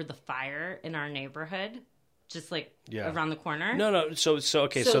 remember the fire in our neighborhood? Just like around the corner? No. So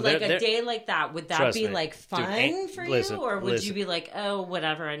okay. So like a day like that, would that be like fun for you? Or would you be like, oh,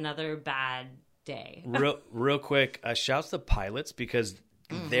 whatever, another bad day? Real quick, shouts to pilots because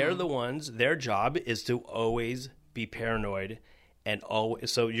they're the ones, their job is to always be paranoid and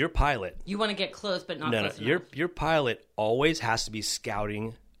always. So your pilot. You want to get close, but not close enough. Your pilot always has to be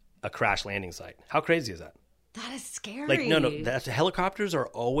scouting a crash landing site. How crazy is that? That is scary. Like that's helicopters are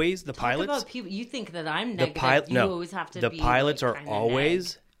always the pilots. About people, you think that I'm negative. You always have to. The be pilots like, are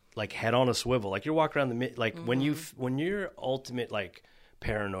always like head on a swivel. Like you're walking around the like when you're ultimate like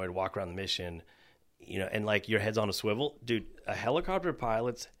paranoid walk around the mission, and like your head's on a swivel, dude. A helicopter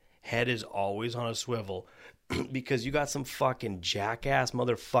pilot's head is always on a swivel. Because you got some fucking jackass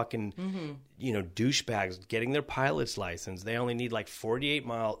motherfucking, douchebags getting their pilot's license. They only need like 48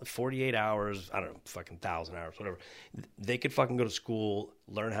 hours. I don't know, fucking 1,000 hours, whatever. They could fucking go to school,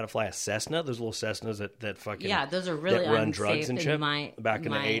 learn how to fly a Cessna. Those little Cessnas that fucking those are really that run unsafe drugs and shit. Back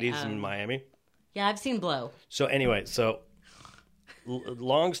in the 80s in um, Miami. Yeah, I've seen Blow. So anyway,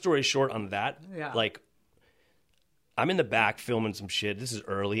 long story short on that, like I'm in the back filming some shit. This is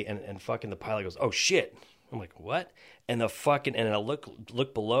early, and fucking the pilot goes, "Oh shit." I'm like, what? And I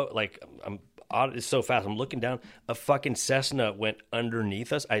look below, like it's so fast. I'm looking down. A fucking Cessna went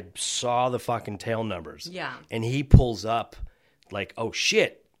underneath us. I saw the fucking tail numbers. Yeah. And he pulls up, like, oh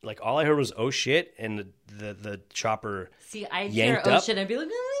shit. Like all I heard was oh shit, and the chopper. See, I'd yanked hear oh up. shit, I'd be like,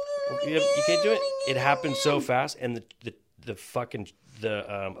 you can't do it. It happened so fast, and the fucking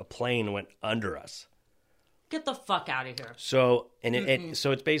a plane went under us. Get the fuck out of here. So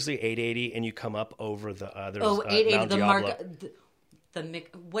so it's basically 880, and you come up over the there's 880. Mount The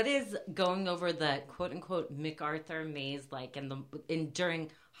Diablo. what is going over the quote unquote MacArthur maze like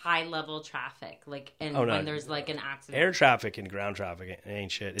during high level traffic, like, and Oh, no. when there's like an accident. Air traffic and ground traffic it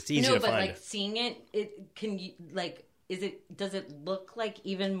ain't shit. It's easy to but find. like seeing it can you like. Does it look like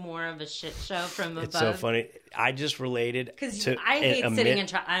even more of a shit show from above? It's so funny. I just related Because to I hate a sitting mid- in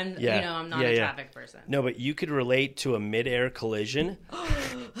traffic. I'm not a traffic person. No, but you could relate to a mid-air collision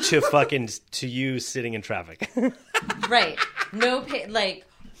to you sitting in traffic. Right. No pay, like,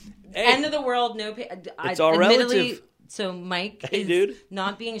 Hey, end of the world, no pay. It's all relative. So Mike Hey, is dude.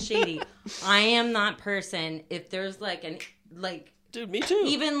 not being shady. I am that person. If there's like dude, me too.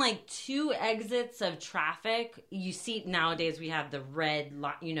 even like 2 exits of traffic, you see nowadays we have the red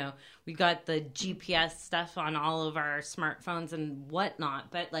we got the GPS stuff on all of our smartphones and whatnot,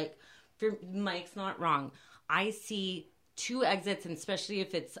 but like Mike's not wrong. I see 2 exits, and especially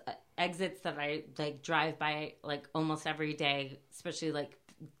if it's exits that I like drive by like almost every day, especially like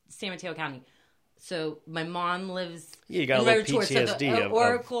San Mateo County. So my mom lives You got a in little Redwood Tour, PTSD of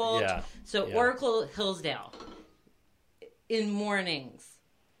Oracle. yeah. Oracle Hillsdale in mornings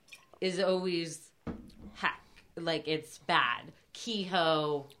is always heck, like it's bad.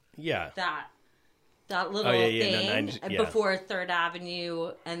 Kehoe, Yeah. that little thing yeah. before 3rd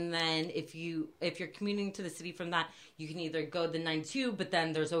Avenue, and then if you're commuting to the city from that, you can either go the 92, but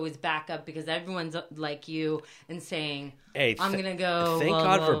then there's always backup because everyone's like you and saying, Hey, I'm gonna go. Thank blah,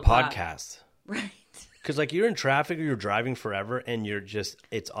 God blah, for blah. podcasts. Right. Because like you're in traffic or you're driving forever and you're just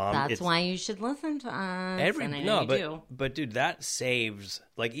it's on. That's it's, why you should listen to us. And I know you do. but dude, that saves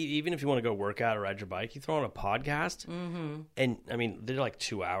like even if you want to go work out or ride your bike, you throw on a podcast, and I mean they're like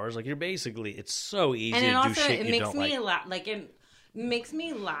 2 hours. Like you're basically it's so easy And to it do also shit it you makes don't me like. laugh. Like it makes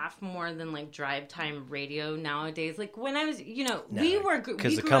me laugh more than like drive time radio nowadays. Like when I was,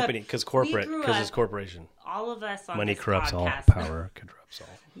 Because the company, because corporate, because it's corporation. All of us on Money this corrupts all, podcast, power corrupts all.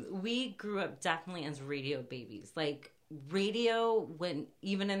 we grew up definitely as radio babies. Like radio, when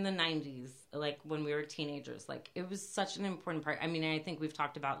even in the 90s, like when we were teenagers, like it was such an important part. I mean, I think we've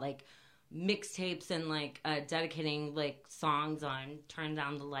talked about like mixtapes and like dedicating like songs on Turn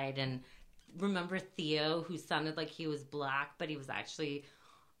Down the Light. And remember Theo, who sounded like he was black, but he was actually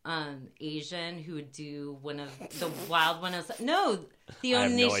Asian, who would do one of the Wild 107. No, Theo. I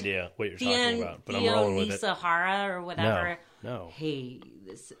have no idea what you're talking about, but I'm rolling with it. Sahara or whatever. No. Hey,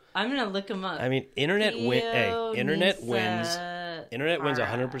 I'm gonna look him up. I mean, internet wins. Theo Internet Nisa wins. Internet wins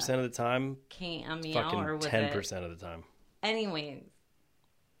 100% of the time. Cameo, Fucking or was 10% of the time. Anyways,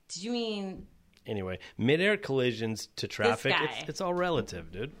 did you mean Anyway, mid-air collisions to traffic, guy. it's all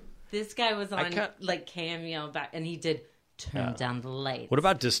relative, dude. this guy was on can't- like Cameo back, and he did Turn Down the Lights. What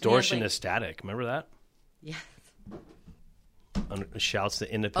about distortion like- is static? Remember that? Yes. Shouts to Oh,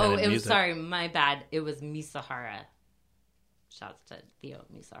 independent it was music. sorry, my bad. It was Misahara. Shouts to Theo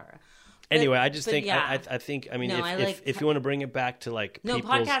Misahara. Anyway, I just think yeah. I think I mean No, if you want to bring it back to like No,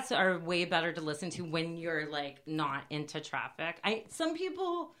 people's, podcasts are way better to listen to when you're like not into traffic. Some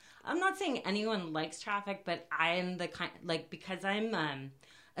people, I'm not saying anyone likes traffic, but I am the kind, like, because I'm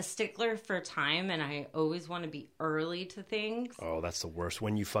a stickler for time and I always want to be early to things. Oh, that's the worst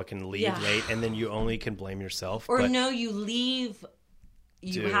when you fucking leave Yeah. late and then you only can blame yourself. Or but, no, you leave.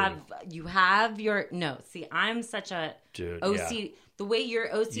 You Dude. have your no. See, I'm such a Dude, OC. yeah. The way you're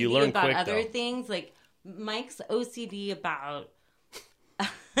OCD You learn about quick, other though. things, like Mike's OCD about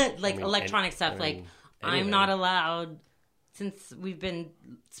like electronic stuff. Like I'm anything. not allowed, since we've been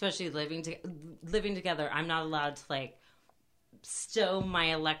especially living together. I'm not allowed to like stow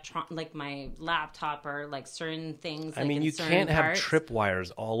my my laptop or like certain things. I like, mean, in you certain can't have parts.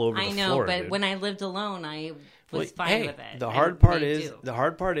 tripwires all over I the know, floor. but dude. when I lived alone, I was fine hey, with it. The I hard part really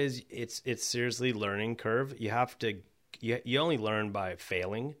is do. it's seriously learning curve. You have to you only learn by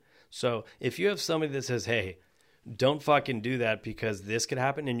failing. So if you have somebody that says, "Hey, don't fucking do that because this could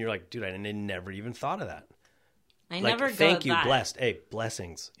happen," and you're like, "Dude, I never even thought of that." I Like, never go thank you, that. blessed. Hey,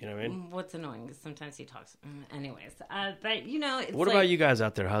 blessings. You know what I mean? What's annoying is sometimes he talks. Anyways, but it's What like, about you guys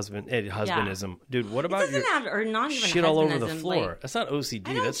out there, husbandism, dude? What about It doesn't your have, or not even shit all over the husbandism, floor? like, That's not OCD.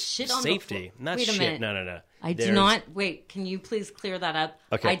 I don't That's shit on the safety. floor. And that's Wait a shit. minute. No. I do There's- not. Wait, can you please clear that up?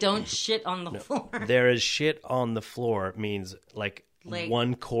 Okay. I don't shit on the floor. There is shit on the floor means like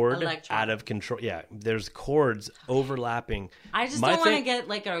one cord electron. out of control. Yeah, there's cords overlapping. I just My don't want to thing- get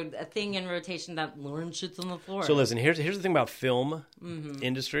like a thing in rotation that Lauren shits on the floor. So listen, here's the thing about film Mm-hmm.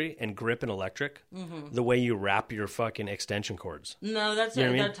 industry and grip and electric. The way you wrap your fucking extension cords. No, that's You know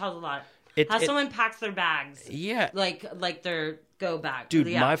what I mean? that tells a lot. It- How it- someone packs their bags, Yeah. like their go bag, Dude,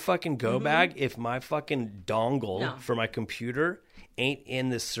 yeah. my fucking go bag, if my fucking dongle No. for my computer ain't in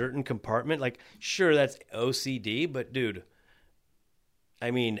this certain compartment, like, sure, that's OCD, but dude, I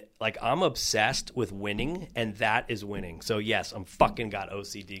mean, like, I'm obsessed with winning, and that is winning. So, yes, I'm fucking got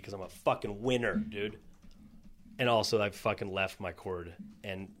OCD because I'm a fucking winner, dude. And also, I fucking left my cord.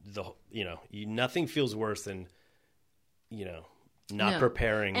 And, nothing feels worse than, not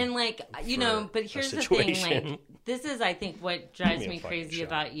preparing. And, like, but here's the thing. Like, this is, I think, what drives me crazy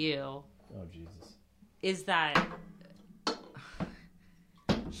about you. Oh, Jesus. Is that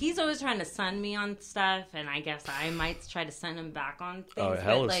he's always trying to send me on stuff, and I guess I might try to send him back on things. Oh,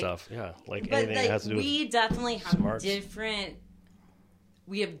 hell of stuff, yeah. Like anything that has to do with we definitely have smarts.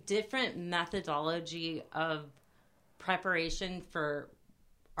 We have different methodology of preparation for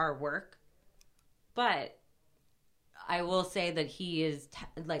our work, but I will say that he is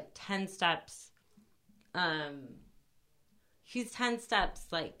 10 steps. He's 10 steps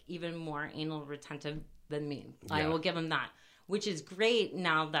like even more anal retentive than me. Yeah. I will give him that. Which is great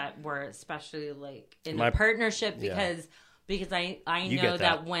now that we're especially like in a partnership because I know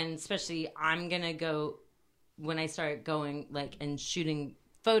that when especially I'm gonna go when I start going like and shooting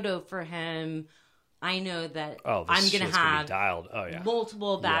photo for him, I know that I'm gonna have dialed.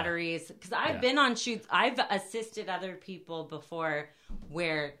 multiple batteries because I've been on shoots. I've assisted other people before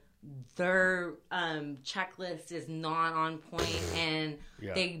where their checklist is not on point and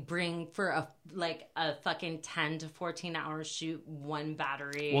they bring for a fucking 10 to 14 hour shoot one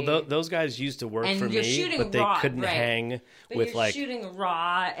battery. Well, those guys used to work for me, but they couldn't hang with you're shooting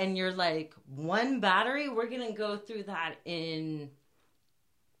raw and you're like, one battery, we're gonna go through that in.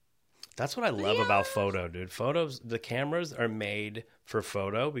 That's what I love about photo, dude. Photos, the cameras are made for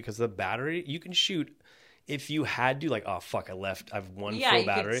photo because the battery you can shoot. If you had to, I have one full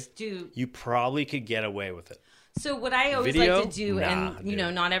battery, you probably could get away with it. So what I always like to do,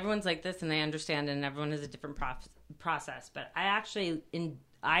 not everyone's like this, and I understand, and everyone has a different process, but I actually,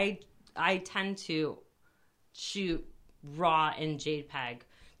 I tend to shoot raw in JPEG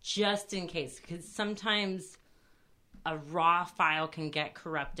just in case, because sometimes a raw file can get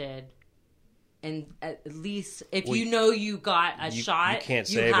corrupted. And at least if you got a shot, you can't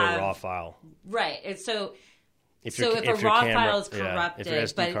save a raw file, right? And so if a raw file is corrupted, if your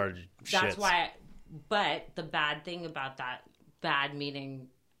SD card that's why. But the bad thing about that, bad meaning,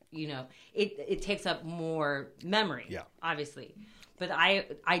 it takes up more memory, obviously. But I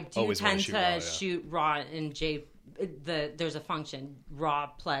do tend to shoot raw in there's a function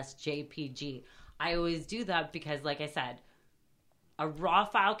raw plus JPG. I always do that because, like I said. A raw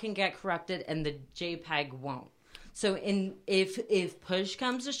file can get corrupted and the JPEG won't. So if push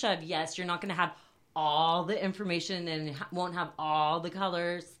comes to shove, yes, you're not going to have all the information and won't have all the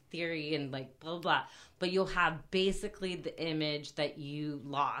colors theory and blah, blah, blah. But you'll have basically the image that you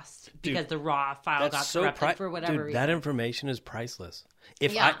lost because the raw file got corrupted for whatever reason. That information is priceless.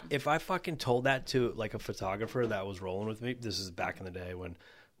 If I fucking told that to a photographer that was rolling with me, this is back in the day when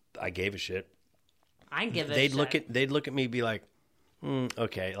I gave a shit. They'd look at me and be like,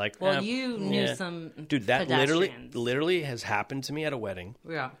 okay, you knew some dude. That literally has happened to me at a wedding.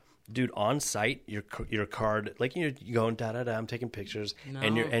 Yeah, dude, on site, your card, you're going da da da. I'm taking pictures,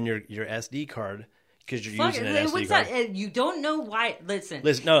 and your SD card because you're using an SD card. That? You don't know why. Listen.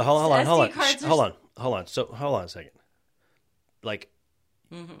 No, hold on. So hold on a second.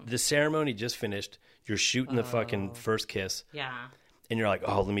 The ceremony just finished. You're shooting the fucking first kiss. Yeah, and you're like,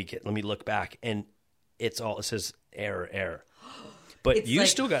 let me look back, and it says error. But you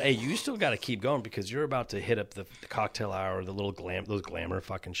still got to keep going because you're about to hit up the cocktail hour, the little those glamour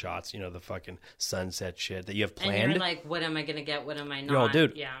fucking shots, the fucking sunset shit that you have planned. And you're like, what am I going to get? What am I not? Yo,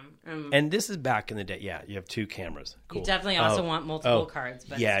 dude. Yeah. And this is back in the day. Yeah, you have two cameras. Cool. You definitely also want multiple cards.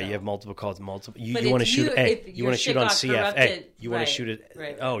 But you have multiple cards, You want to shoot? You want to shoot on CF? Hey, you want to shoot it?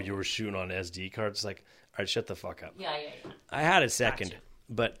 Right. Oh, you were shooting on SD cards. All right, shut the fuck up. Yeah. I had a second,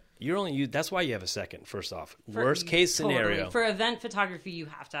 but. That's why you have a second, first off. Worst case scenario. For event photography, you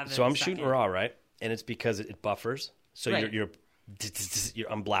have to have So I'm shooting raw, right? And it's because it buffers. So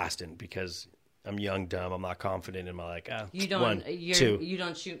I'm blasting because I'm young, dumb. I'm not confident in my you don't, you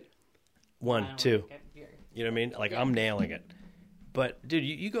don't shoot. 1, 2. You know what I mean? I'm nailing it. But, dude,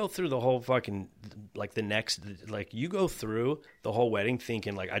 you go through the whole fucking, you go through the whole wedding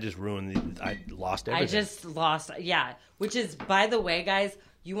thinking, I just I lost everything. I just lost, Which is, by the way, guys,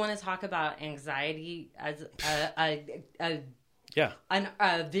 you want to talk about anxiety as a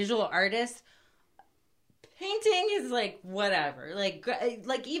visual artist? Painting is whatever,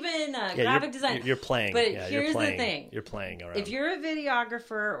 even graphic design. You're playing, but here's the thing: you're playing around. If you're a videographer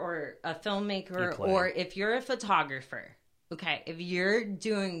or a filmmaker, or if you're a photographer, okay, if you're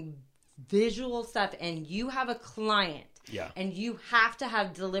doing visual stuff and you have a client Yeah. And you have to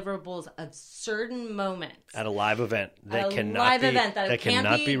have deliverables of certain moments. At a live event that At a cannot live be, event that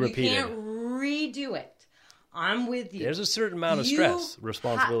cannot be repeated. You can't redo it. I'm with you. There's a certain amount of stress,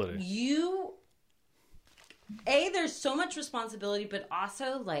 responsibility. There's so much responsibility, but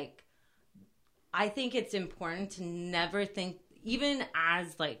also, like, I think it's important to never think, even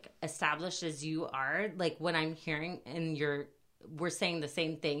as, like, established as you are, like, what I'm hearing and we're saying the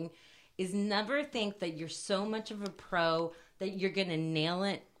same thing, is never think that you're so much of a pro that you're going to nail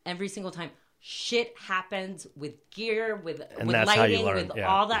it every single time. Shit happens with gear, with lighting, with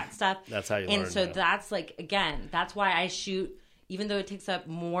all that stuff. That's how you learn. And so that's, like, again, that's why I shoot, even though it takes up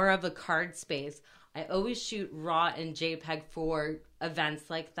more of a card space, I always shoot RAW and JPEG for events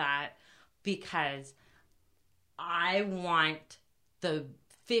like that, because I want the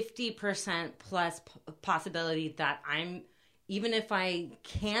 50% plus possibility that even if I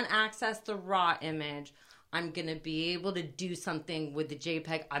can't access the RAW image, I'm going to be able to do something with the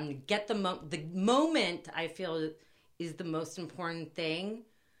JPEG. I'm going to get the moment I feel is the most important thing.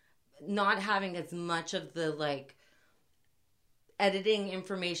 Not having as much of the, like, editing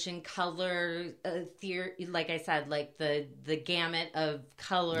information, color, theory, like I said, like the gamut of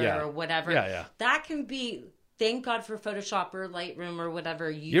color or whatever. Yeah. That can be, thank God for Photoshop or Lightroom or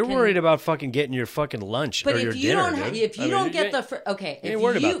whatever. You're worried about fucking getting your fucking lunch or your dinner, dude. If you don't get about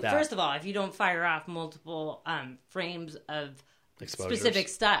that. First of all, if you don't fire off multiple frames of Exposures. specific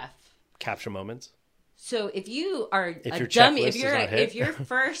stuff. Capture moments. So if you are if a dummy, if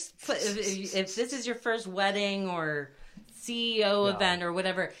this is your first wedding or CEO event or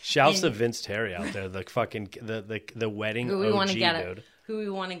whatever. Shouts to Vince Terry out there, the fucking the wedding who we OG, want to get dude. Who we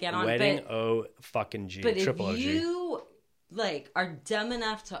want to get on. Wedding fucking G, but triple OG. If you like are dumb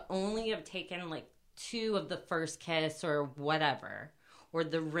enough to only have taken like 2 of the first kiss or whatever, or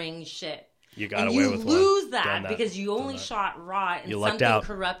the ring shit, you got away with one. You lose that because you only shot RAW and something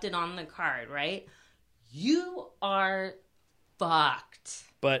corrupted on the card, right? You are fucked.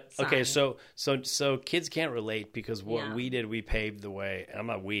 But okay, so kids can't relate because what we did, we paved the way. I'm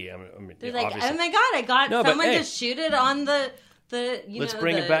not we. I mean, they're like, oh my god, I got someone to shoot it on the. Let's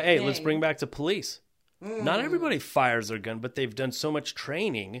bring it back. Hey, let's bring back to police. Not everybody fires their gun, but they've done so much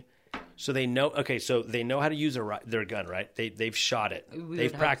training, so they know. Okay, so they know how to use their gun, right? They've shot it.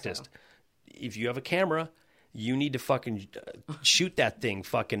 They've practiced. So. If you have a camera, you need to fucking shoot that thing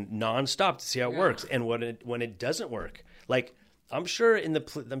fucking nonstop to see how it works. And when it doesn't work, like. I'm sure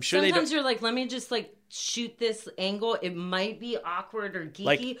sometimes you're like, let me just like shoot this angle. It might be awkward or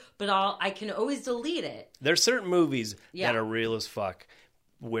geeky, but I can always delete it. There's certain movies that are real as fuck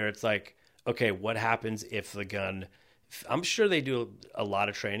where it's like, okay, what happens if the gun? I'm sure they do a lot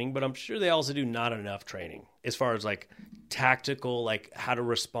of training, but I'm sure they also do not enough training as far as like tactical, like how to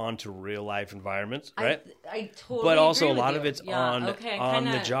respond to real life environments, right? I totally. But also agree a lot with of you. it's on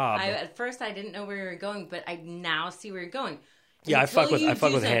the job. At first, I didn't know where you were going, but I now see where you're going. Yeah, I fuck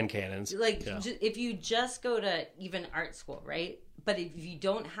with hand cannons. Like, if you just go to even art school, right? But if you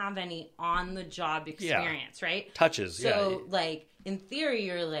don't have any on-the-job experience, right? Touches, So, like, in theory,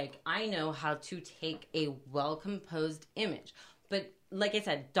 you're like, I know how to take a well-composed image. But, like I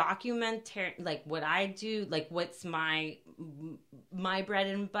said, documentary, like, what I do, like, what's my bread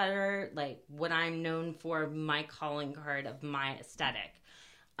and butter, like, what I'm known for, my calling card of my aesthetic.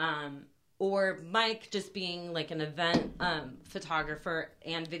 Or Mike just being like an event photographer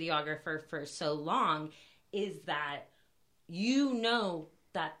and videographer for so long, is that you know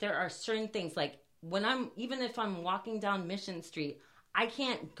that there are certain things, like even if I'm walking down Mission Street, I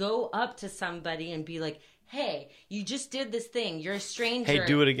can't go up to somebody and be like, hey, you just did this thing. You're a stranger. Hey,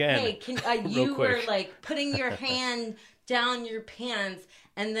 do it again. Hey, you were like putting your hand down your pants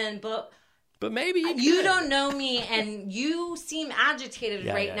and then, But maybe you don't know me, and you seem agitated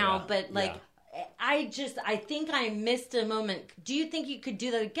now. But like, I think I missed a moment. Do you think you could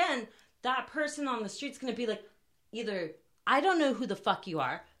do that again? That person on the street's going to be like, either I don't know who the fuck you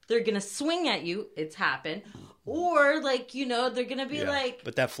are. They're going to swing at you. It's happened. Or like, they're going to be like.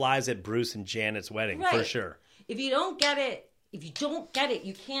 But that flies at Bruce and Janet's wedding for sure. If you don't get it, you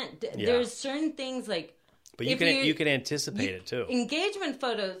can't. There's certain things like. But you can anticipate it too. Engagement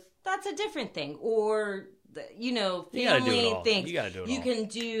photos. That's a different thing. Or, family things. You got to do it all. You can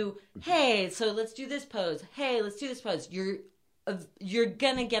do, hey, so let's do this pose. Hey, let's do this pose. You're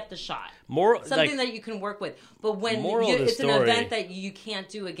going to get the shot. Something that you can work with. But when it's an event that you can't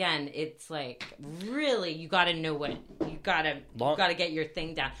do again, it's like, really, you got to know what, you got to get your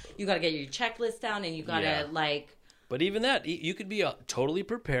thing down. You got to get your checklist down, and you got to, like. But even that, you could be totally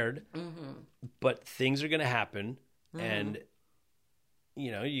prepared, but things are going to happen, and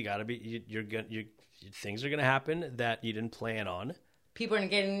you got to be. things are going to happen that you didn't plan on. People are going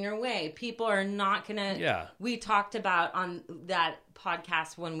to get in your way. People are not going to... Yeah. We talked about on that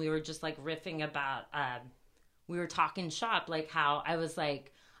podcast when we were just like riffing about... we were talking shop, like how I was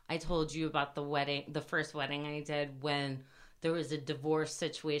like... I told you about the first wedding I did when there was a divorce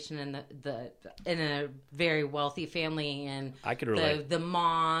situation in a very wealthy family, and I could relate. The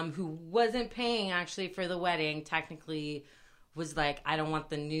mom who wasn't paying actually for the wedding technically was like, I don't want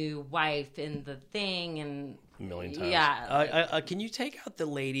the new wife in the thing, and a million times. Yeah. Can you take out the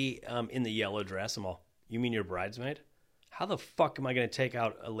lady in the yellow dress? You mean your bridesmaid? How the fuck am I going to take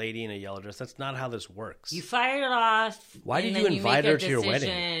out a lady in a yellow dress? That's not how this works. You fire it off. Why did you invite her to your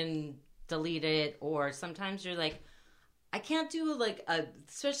wedding? Delete it, or sometimes you're like, I can't do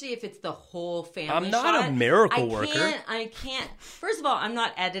especially if it's the whole family. I'm not a miracle worker. I can't. First of all, I'm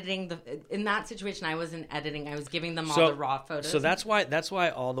not editing in that situation. I wasn't editing. I was giving them all the raw photos. So that's why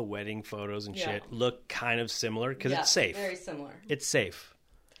all the wedding photos and shit look kind of similar because it's safe. Very similar. It's safe.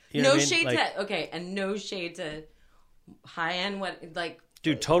 You know no what I mean? shade to and no shade to high end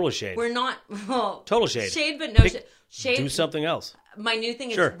dude, total shade. We're not total shade. Shade, but no shade. Do something else. My new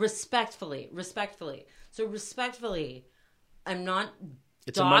thing is respectfully. So respectfully, I'm not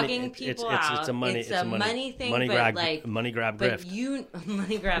dogging people out. It's a money thing. Money but grab, money grab grift.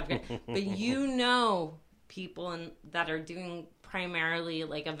 Money grab grift. But you know people that are doing primarily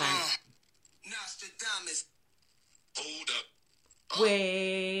like events. Nostradamus. Hold up.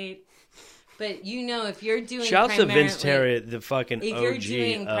 Wait. But you know, if you're doing shouts to Vince Terry, the fucking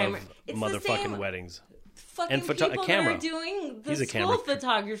OG of motherfucking weddings. Fucking people that are doing the school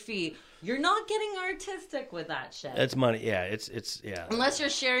photography. You're not getting artistic with that shit. It's money. Yeah, it's yeah. Unless you're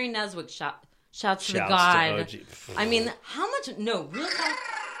Sherry Neswick. Shouts to the God. To I mean, how much? No, real talk.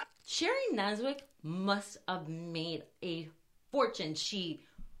 Sherry Neswick must have made a fortune. She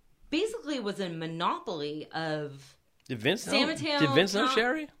basically was a monopoly of. Did Vince San know? Mateo Did Vince know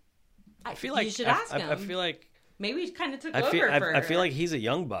Sherry? I feel like you should ask him. I feel like maybe he kind of took over for her. I feel like he's a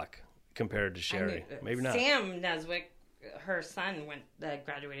young buck compared to Sherry. Maybe not. Sam Neswick, her son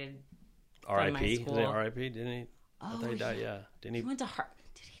graduated. R.I.P. Is it R.I.P.? Didn't he? I thought he died. Yeah. Didn't he? He went to Harvard.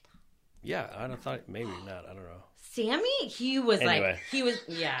 Did he die? Yeah, I thought maybe not. I don't know. Sammy, he was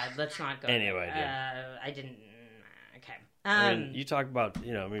Yeah, let's not go. Anyway, I didn't. Okay. I mean, you talk about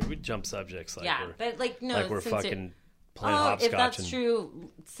we jump subjects like we're fucking playing hopscotch. If that's true,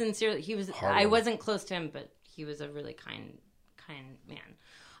 sincerely, he was. Harlem. I wasn't close to him, but he was a really kind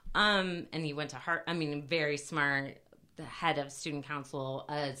man. And he went to Harvard. I mean, very smart. The head of student council,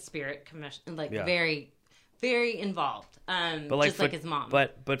 spirit commission, very, very involved. Just like his mom.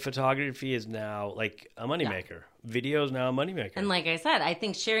 But photography is now like a moneymaker. Video is now a moneymaker. And like I said, I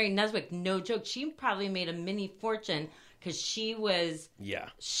think Sherry Neswick, no joke, she probably made a mini fortune because she was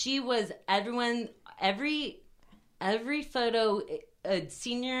every photo, a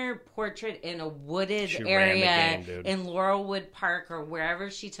senior portrait in a wooded area in Laurelwood Park or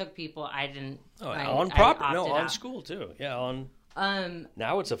wherever she took people. I didn't. On school too. Yeah,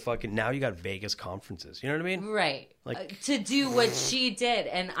 now it's now you got Vegas conferences. You know what I mean? Right. To do what she did,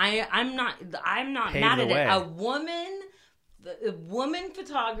 and I'm not mad at it. A woman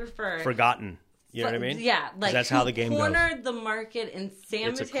photographer forgotten. You know what I mean? Yeah, that's how the game goes. Cornered the market in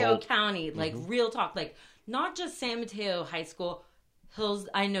San Mateo County, real talk, not just San Mateo High School. Hills.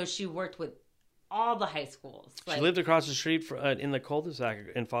 I know she worked with all the high schools. She lived across the street in the cul-de-sac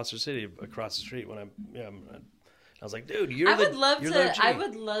in Foster City, across the street. I was like, dude, I would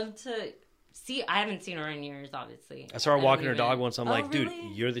love to see. I haven't seen her in years, obviously. I saw her walking her dog once. I'm like, dude,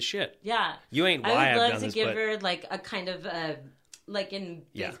 you're the shit. Yeah, you ain't. I would love to give her a kind of in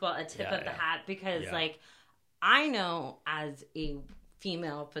baseball a tip of the hat because I know as a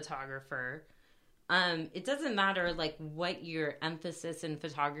female photographer. It doesn't matter what your emphasis in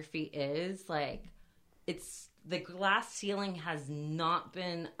photography is. It's the glass ceiling has not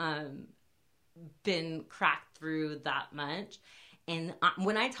been cracked through that much. And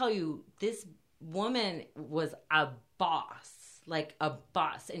when I tell you this woman was a boss,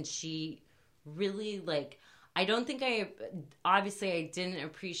 and she really I don't think I didn't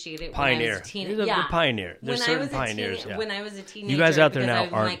appreciate it pioneer. When I was a teenager. You're the pioneer. There's certain pioneers. When I was a teenager. You guys out there now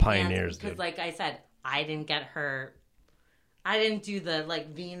aren't pioneers. Because like I said, I didn't do the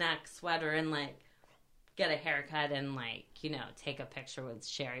V-neck sweater and get a haircut and take a picture with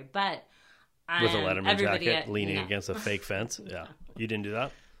Sherry. But with a Letterman jacket leaning against a fake fence. Yeah. You didn't do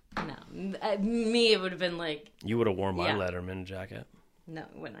that? No. Me, it would have been You would have worn my Letterman jacket. No,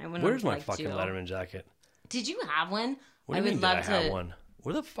 when I went. Where's my fucking Letterman jacket? Did you have one? What do you mean, did I have one?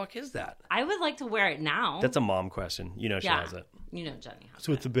 Where the fuck is that? I would like to wear it now. That's a mom question. You know she has it. You know Jenny has It's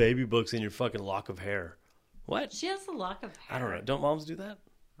with the baby books in your fucking lock of hair. What? She has a lock of hair. I don't know. Don't moms do that?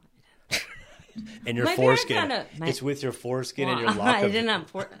 And your My parents foreskin. had It's with your foreskin and your Well, lock I of didn't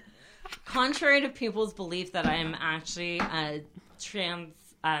have contrary to people's belief that I am actually a trans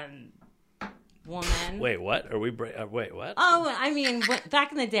woman. Wait, what? Are we? Wait, what? Oh, I mean,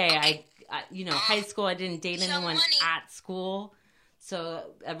 back in the day, I high school, I didn't date anyone at school, so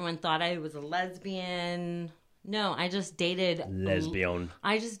everyone thought I was a lesbian. No, I just dated Lesbian.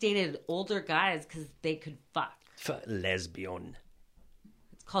 I just dated older guys because they could fuck. Lesbian.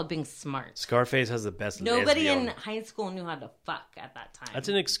 It's called being smart. Scarface has the best. Nobody lesbian. in high school knew how to fuck at that time. That's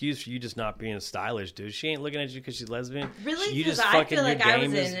an excuse for you just not being stylish, dude. She ain't looking at you because she's lesbian. Really? You Because just I fucking feel like your I was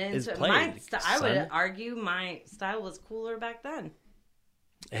game in is it. played. I would son. argue my style was cooler back then.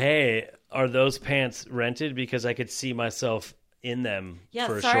 Hey, are those pants rented? Because I could see myself in them Yeah,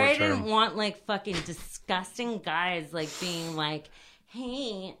 for a sorry, short I term. didn't want like fucking disgusting guys like being like,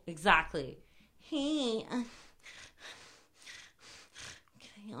 hey, exactly. Hey, can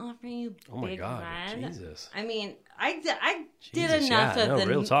I offer you Oh my Big God, Red? Jesus. I mean, I did Jesus, enough yeah, of no,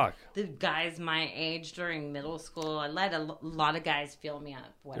 real talk. the guys my age during middle school. I let a lot of guys feel me up.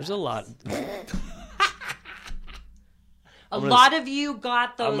 What There's a else? lot. A lot of you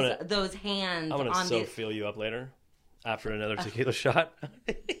got I'm those hands I'm gonna on so the. feel you up later after another tequila shot.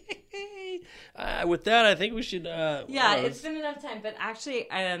 With that, I think we should. Yeah, it's been enough time. But actually,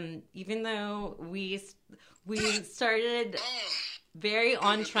 even though we started very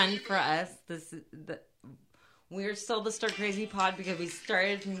on trend for us, we're still the Stir Crazy Pod because we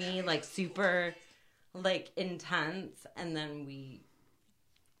started me like super like intense, and then we.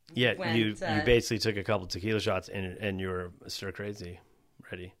 Yeah, went, you basically took a couple tequila shots and you were stir crazy,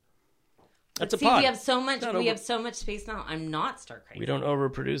 ready. That's a See, pod. we have so much. Not We over- have so much space now. I'm not Stir Crazy. We don't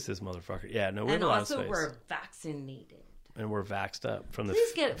overproduce this motherfucker. Yeah, no, we have and a lot of also space. we're vaccinated. And we're vaxxed up from the.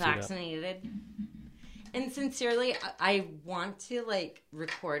 Please get feet up. vaccinated. And sincerely, I want to like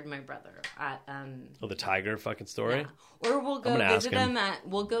record my brother at Oh, the tiger fucking story. yeah. Or we'll go gonna ask visit him.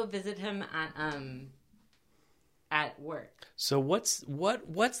 him at work. So what's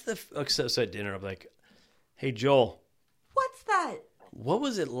the so at dinner I'm like, hey Joel, What's that? what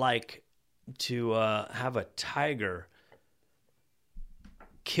was it like to have a tiger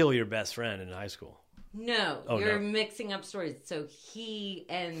kill your best friend in high school? No, Oh, you're no. mixing up stories. So he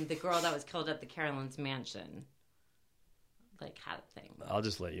and the girl that was killed at the Carolyn's mansion, like, had a thing. I'll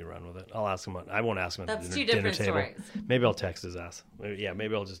just let you run with it. I'll ask him. I won't ask him at That's the two dinner different table. stories. Maybe I'll text his ass.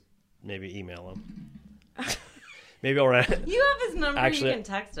 Maybe I'll just email him. Maybe I'll write. You have his number. Actually, You can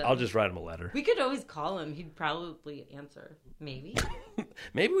text him. I'll just write him a letter. We could always call him. He'd probably answer. Maybe.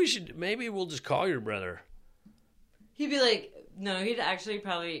 Maybe we'll just call your brother. He'd be like, no, he'd actually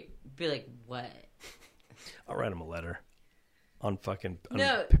probably be like, what? I'll write him a letter on fucking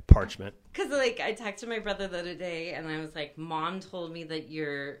No. parchment. Because, like, I texted my brother the other day, and I was like, Mom told me that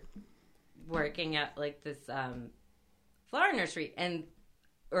you're working at, like, this flower nursery.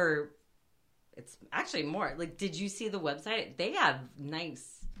 Or it's actually more. Like, did you see the website? They have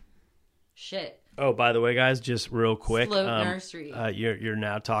nice shit. Oh, by the way, guys, just real quick, Float Nursery. You're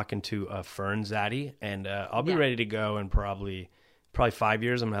now talking to Fern Zaddy, and I'll be Yeah. ready to go in probably 5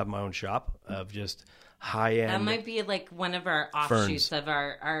 years. I'm gonna have my own shop of just high end. That might be, like, one of our offshoots ferns. of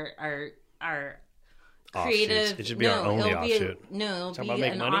our Offshoots. creative. It should be our only it'll be offshoot. it'll Talking about be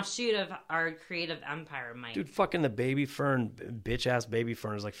making an money? offshoot of our creative empire, Mike. Dude, fucking the baby fern, bitch ass baby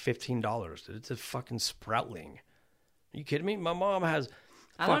fern is like $15. Dude, it's a fucking sproutling. Are you kidding me? My mom has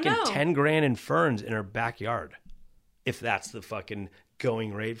I don't fucking know. 10 grand in ferns in her backyard. If that's the fucking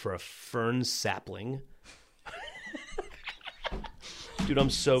going rate for a fern sapling. Dude, I'm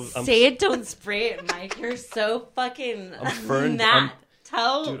Say it, don't spray it, Mike. You're so fucking fern- mad.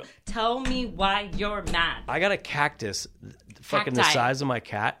 Dude. Tell me why you're mad. I got a cactus, fucking the Cacti. size of my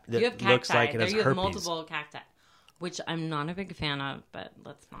cat, that You have cacti. looks like it There has you have herpes. multiple cacti, which I'm not a big fan of. But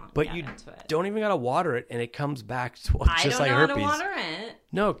let's not But get you into it. don't even gotta water it, and it comes back to I just don't like know herpes. how to water it,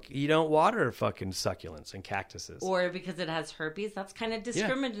 No, you don't water fucking succulents and cactuses. or because it has herpes. That's kind of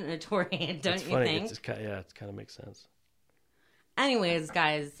discriminatory, don't It's you funny. think? It's just, it kind of makes sense. Anyways,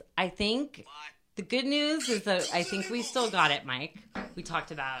 guys, I think the good news is that I think we still got it, Mike. We talked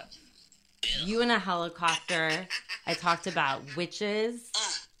about you in a helicopter. I talked about witches.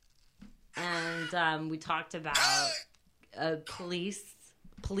 And we talked about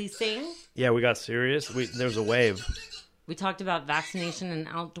policing. Yeah, we got serious. There was a wave. We talked about vaccination and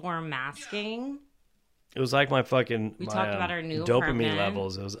outdoor masking. It was like my fucking Talked about our new dopamine apartment.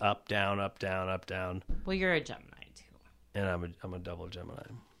 levels. It was up, down, up, down, up, down. Well, you're a Gemini, too. And I'm a double Gemini.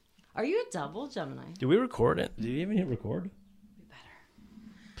 Are you a double Gemini? Did we record it? Did you even hit record? We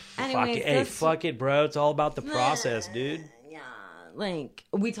better. Anyways, Hey, fuck it, bro. It's all about the process, dude. Yeah, like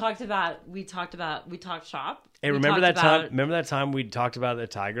we talked shop. Hey, remember that time? Remember that time we talked about the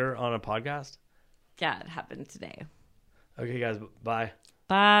tiger on a podcast? Yeah, it happened today. Okay, guys, bye.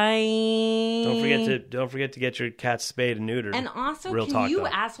 Bye. Don't forget to get your cat spayed and neutered. And also, Real can talk, you though.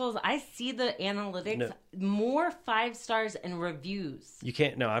 assholes? I see the analytics. No. More 5 stars and reviews. You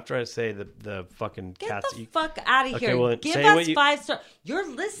can't. No, after I say the fucking Get cats. the fuck out of Okay, here. well, Give say us what you- 5 stars. You're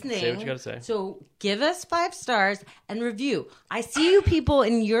listening. Say what you gotta say. So give us 5 stars and review. I see you people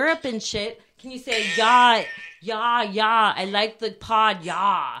in Europe and shit. Can you say, yeah, I like the pod,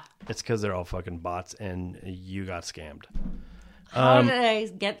 yeah. It's because they're all fucking bots, and you got scammed. How did I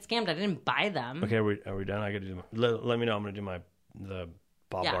get scammed? I didn't buy them. Okay, are we done? I gotta do. Let me know. I'm gonna do the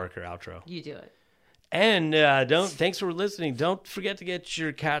Bob Barker outro. You do it. And thanks for listening. Don't forget to get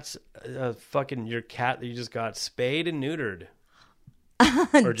your cat's your cat that you just got spayed and neutered.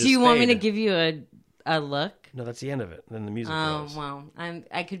 Or just Do you want me to spayed. give you a look? No, that's the end of it. Then the music Oh goes. well,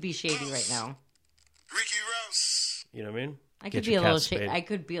 I could be shady right now. Ricky Rouse. You know what I mean? I Get could be your a little cat shady. spayed. I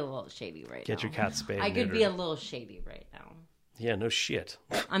could be a little shady right now. Get your cat spayed. I and could be a neutered. little shady right now. Yeah, no shit.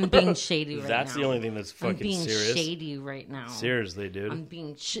 I'm being shady right now. That's the only thing that's fucking I'm being serious. shady right now. Seriously, dude. I'm being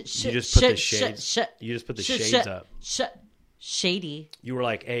You just put the shades. You just put the shades up. Shady. You were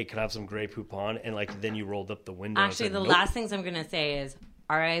like, "Hey, can I have some Grey Poupon?" And like, then you rolled up the window. Actually, and the said, "Nope." last things I'm gonna say is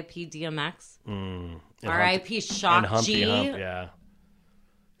R.I.P. DMX. And R.I.P. and Shock Humpty G. Hump, yeah.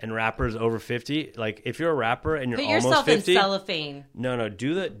 And rappers over 50, like if you're a rapper and you're Put almost yourself 50, in cellophane no,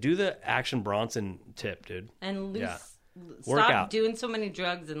 do the Action Bronson tip, dude. and lose. Yeah. Stop Work out. doing so many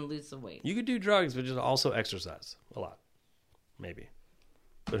drugs and lose some weight. You could do drugs, but just also exercise a lot, maybe.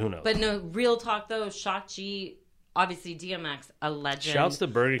 But who knows? But no, real talk though, Shock G, obviously DMX, a legend. Shouts to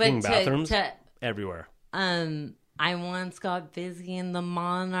Burger But King bathrooms everywhere. I once got busy in the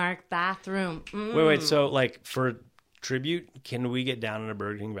Monarch bathroom. Wait. So, like, for tribute, can we get down in a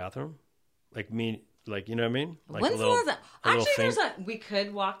Burger King bathroom? Like me, like, you know what I mean? Like When's the last time? Actually, thing. we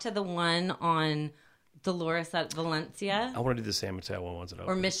could walk to the one on Dolores at Valencia I want to do the San Mateo one once it opens.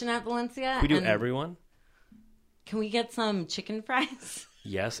 or Mission at Valencia. Can we do and everyone? Can we get some chicken fries?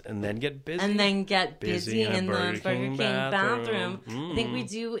 Yes, and then get busy. And then get busy in a in the Burger Burger King King bathroom. bathroom. I think we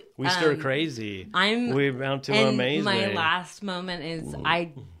do. We stir crazy. We amount to and amazing. my last moment is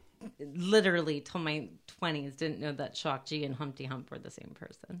I literally till my 20s didn't know that Shock G and Humpty Hump were the same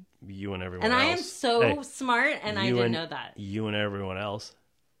person. You and everyone And else. I am so Hey, smart, and I didn't know that. You and everyone else.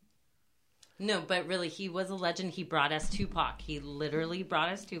 No, but really, he was a legend. He brought us Tupac. He literally brought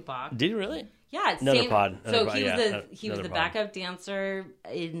us Tupac. Did you really? Yeah, Another same. pod. So Another he pod, was yeah, he was another the pod. backup dancer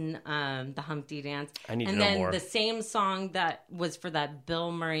in the Humpty dance. I need to and know then more. the same song that was for that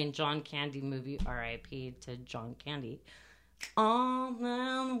Bill Murray and John Candy movie. R.I.P. to John Candy. All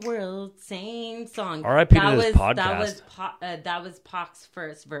around the world, same song. R.I.P. to this podcast. That was Pac's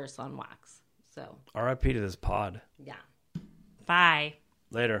first verse on Wax. So R.I.P. to this pod. yeah. Bye.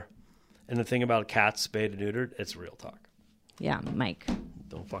 Later. And the thing about cats spayed and neutered, it's real talk. Yeah, Mike.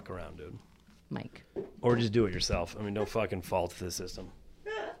 Don't fuck around, dude. Mike. Or just do it yourself. I mean, don't fucking fall to the system.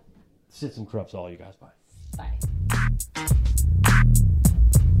 System corrupts all you guys. Bye. Bye.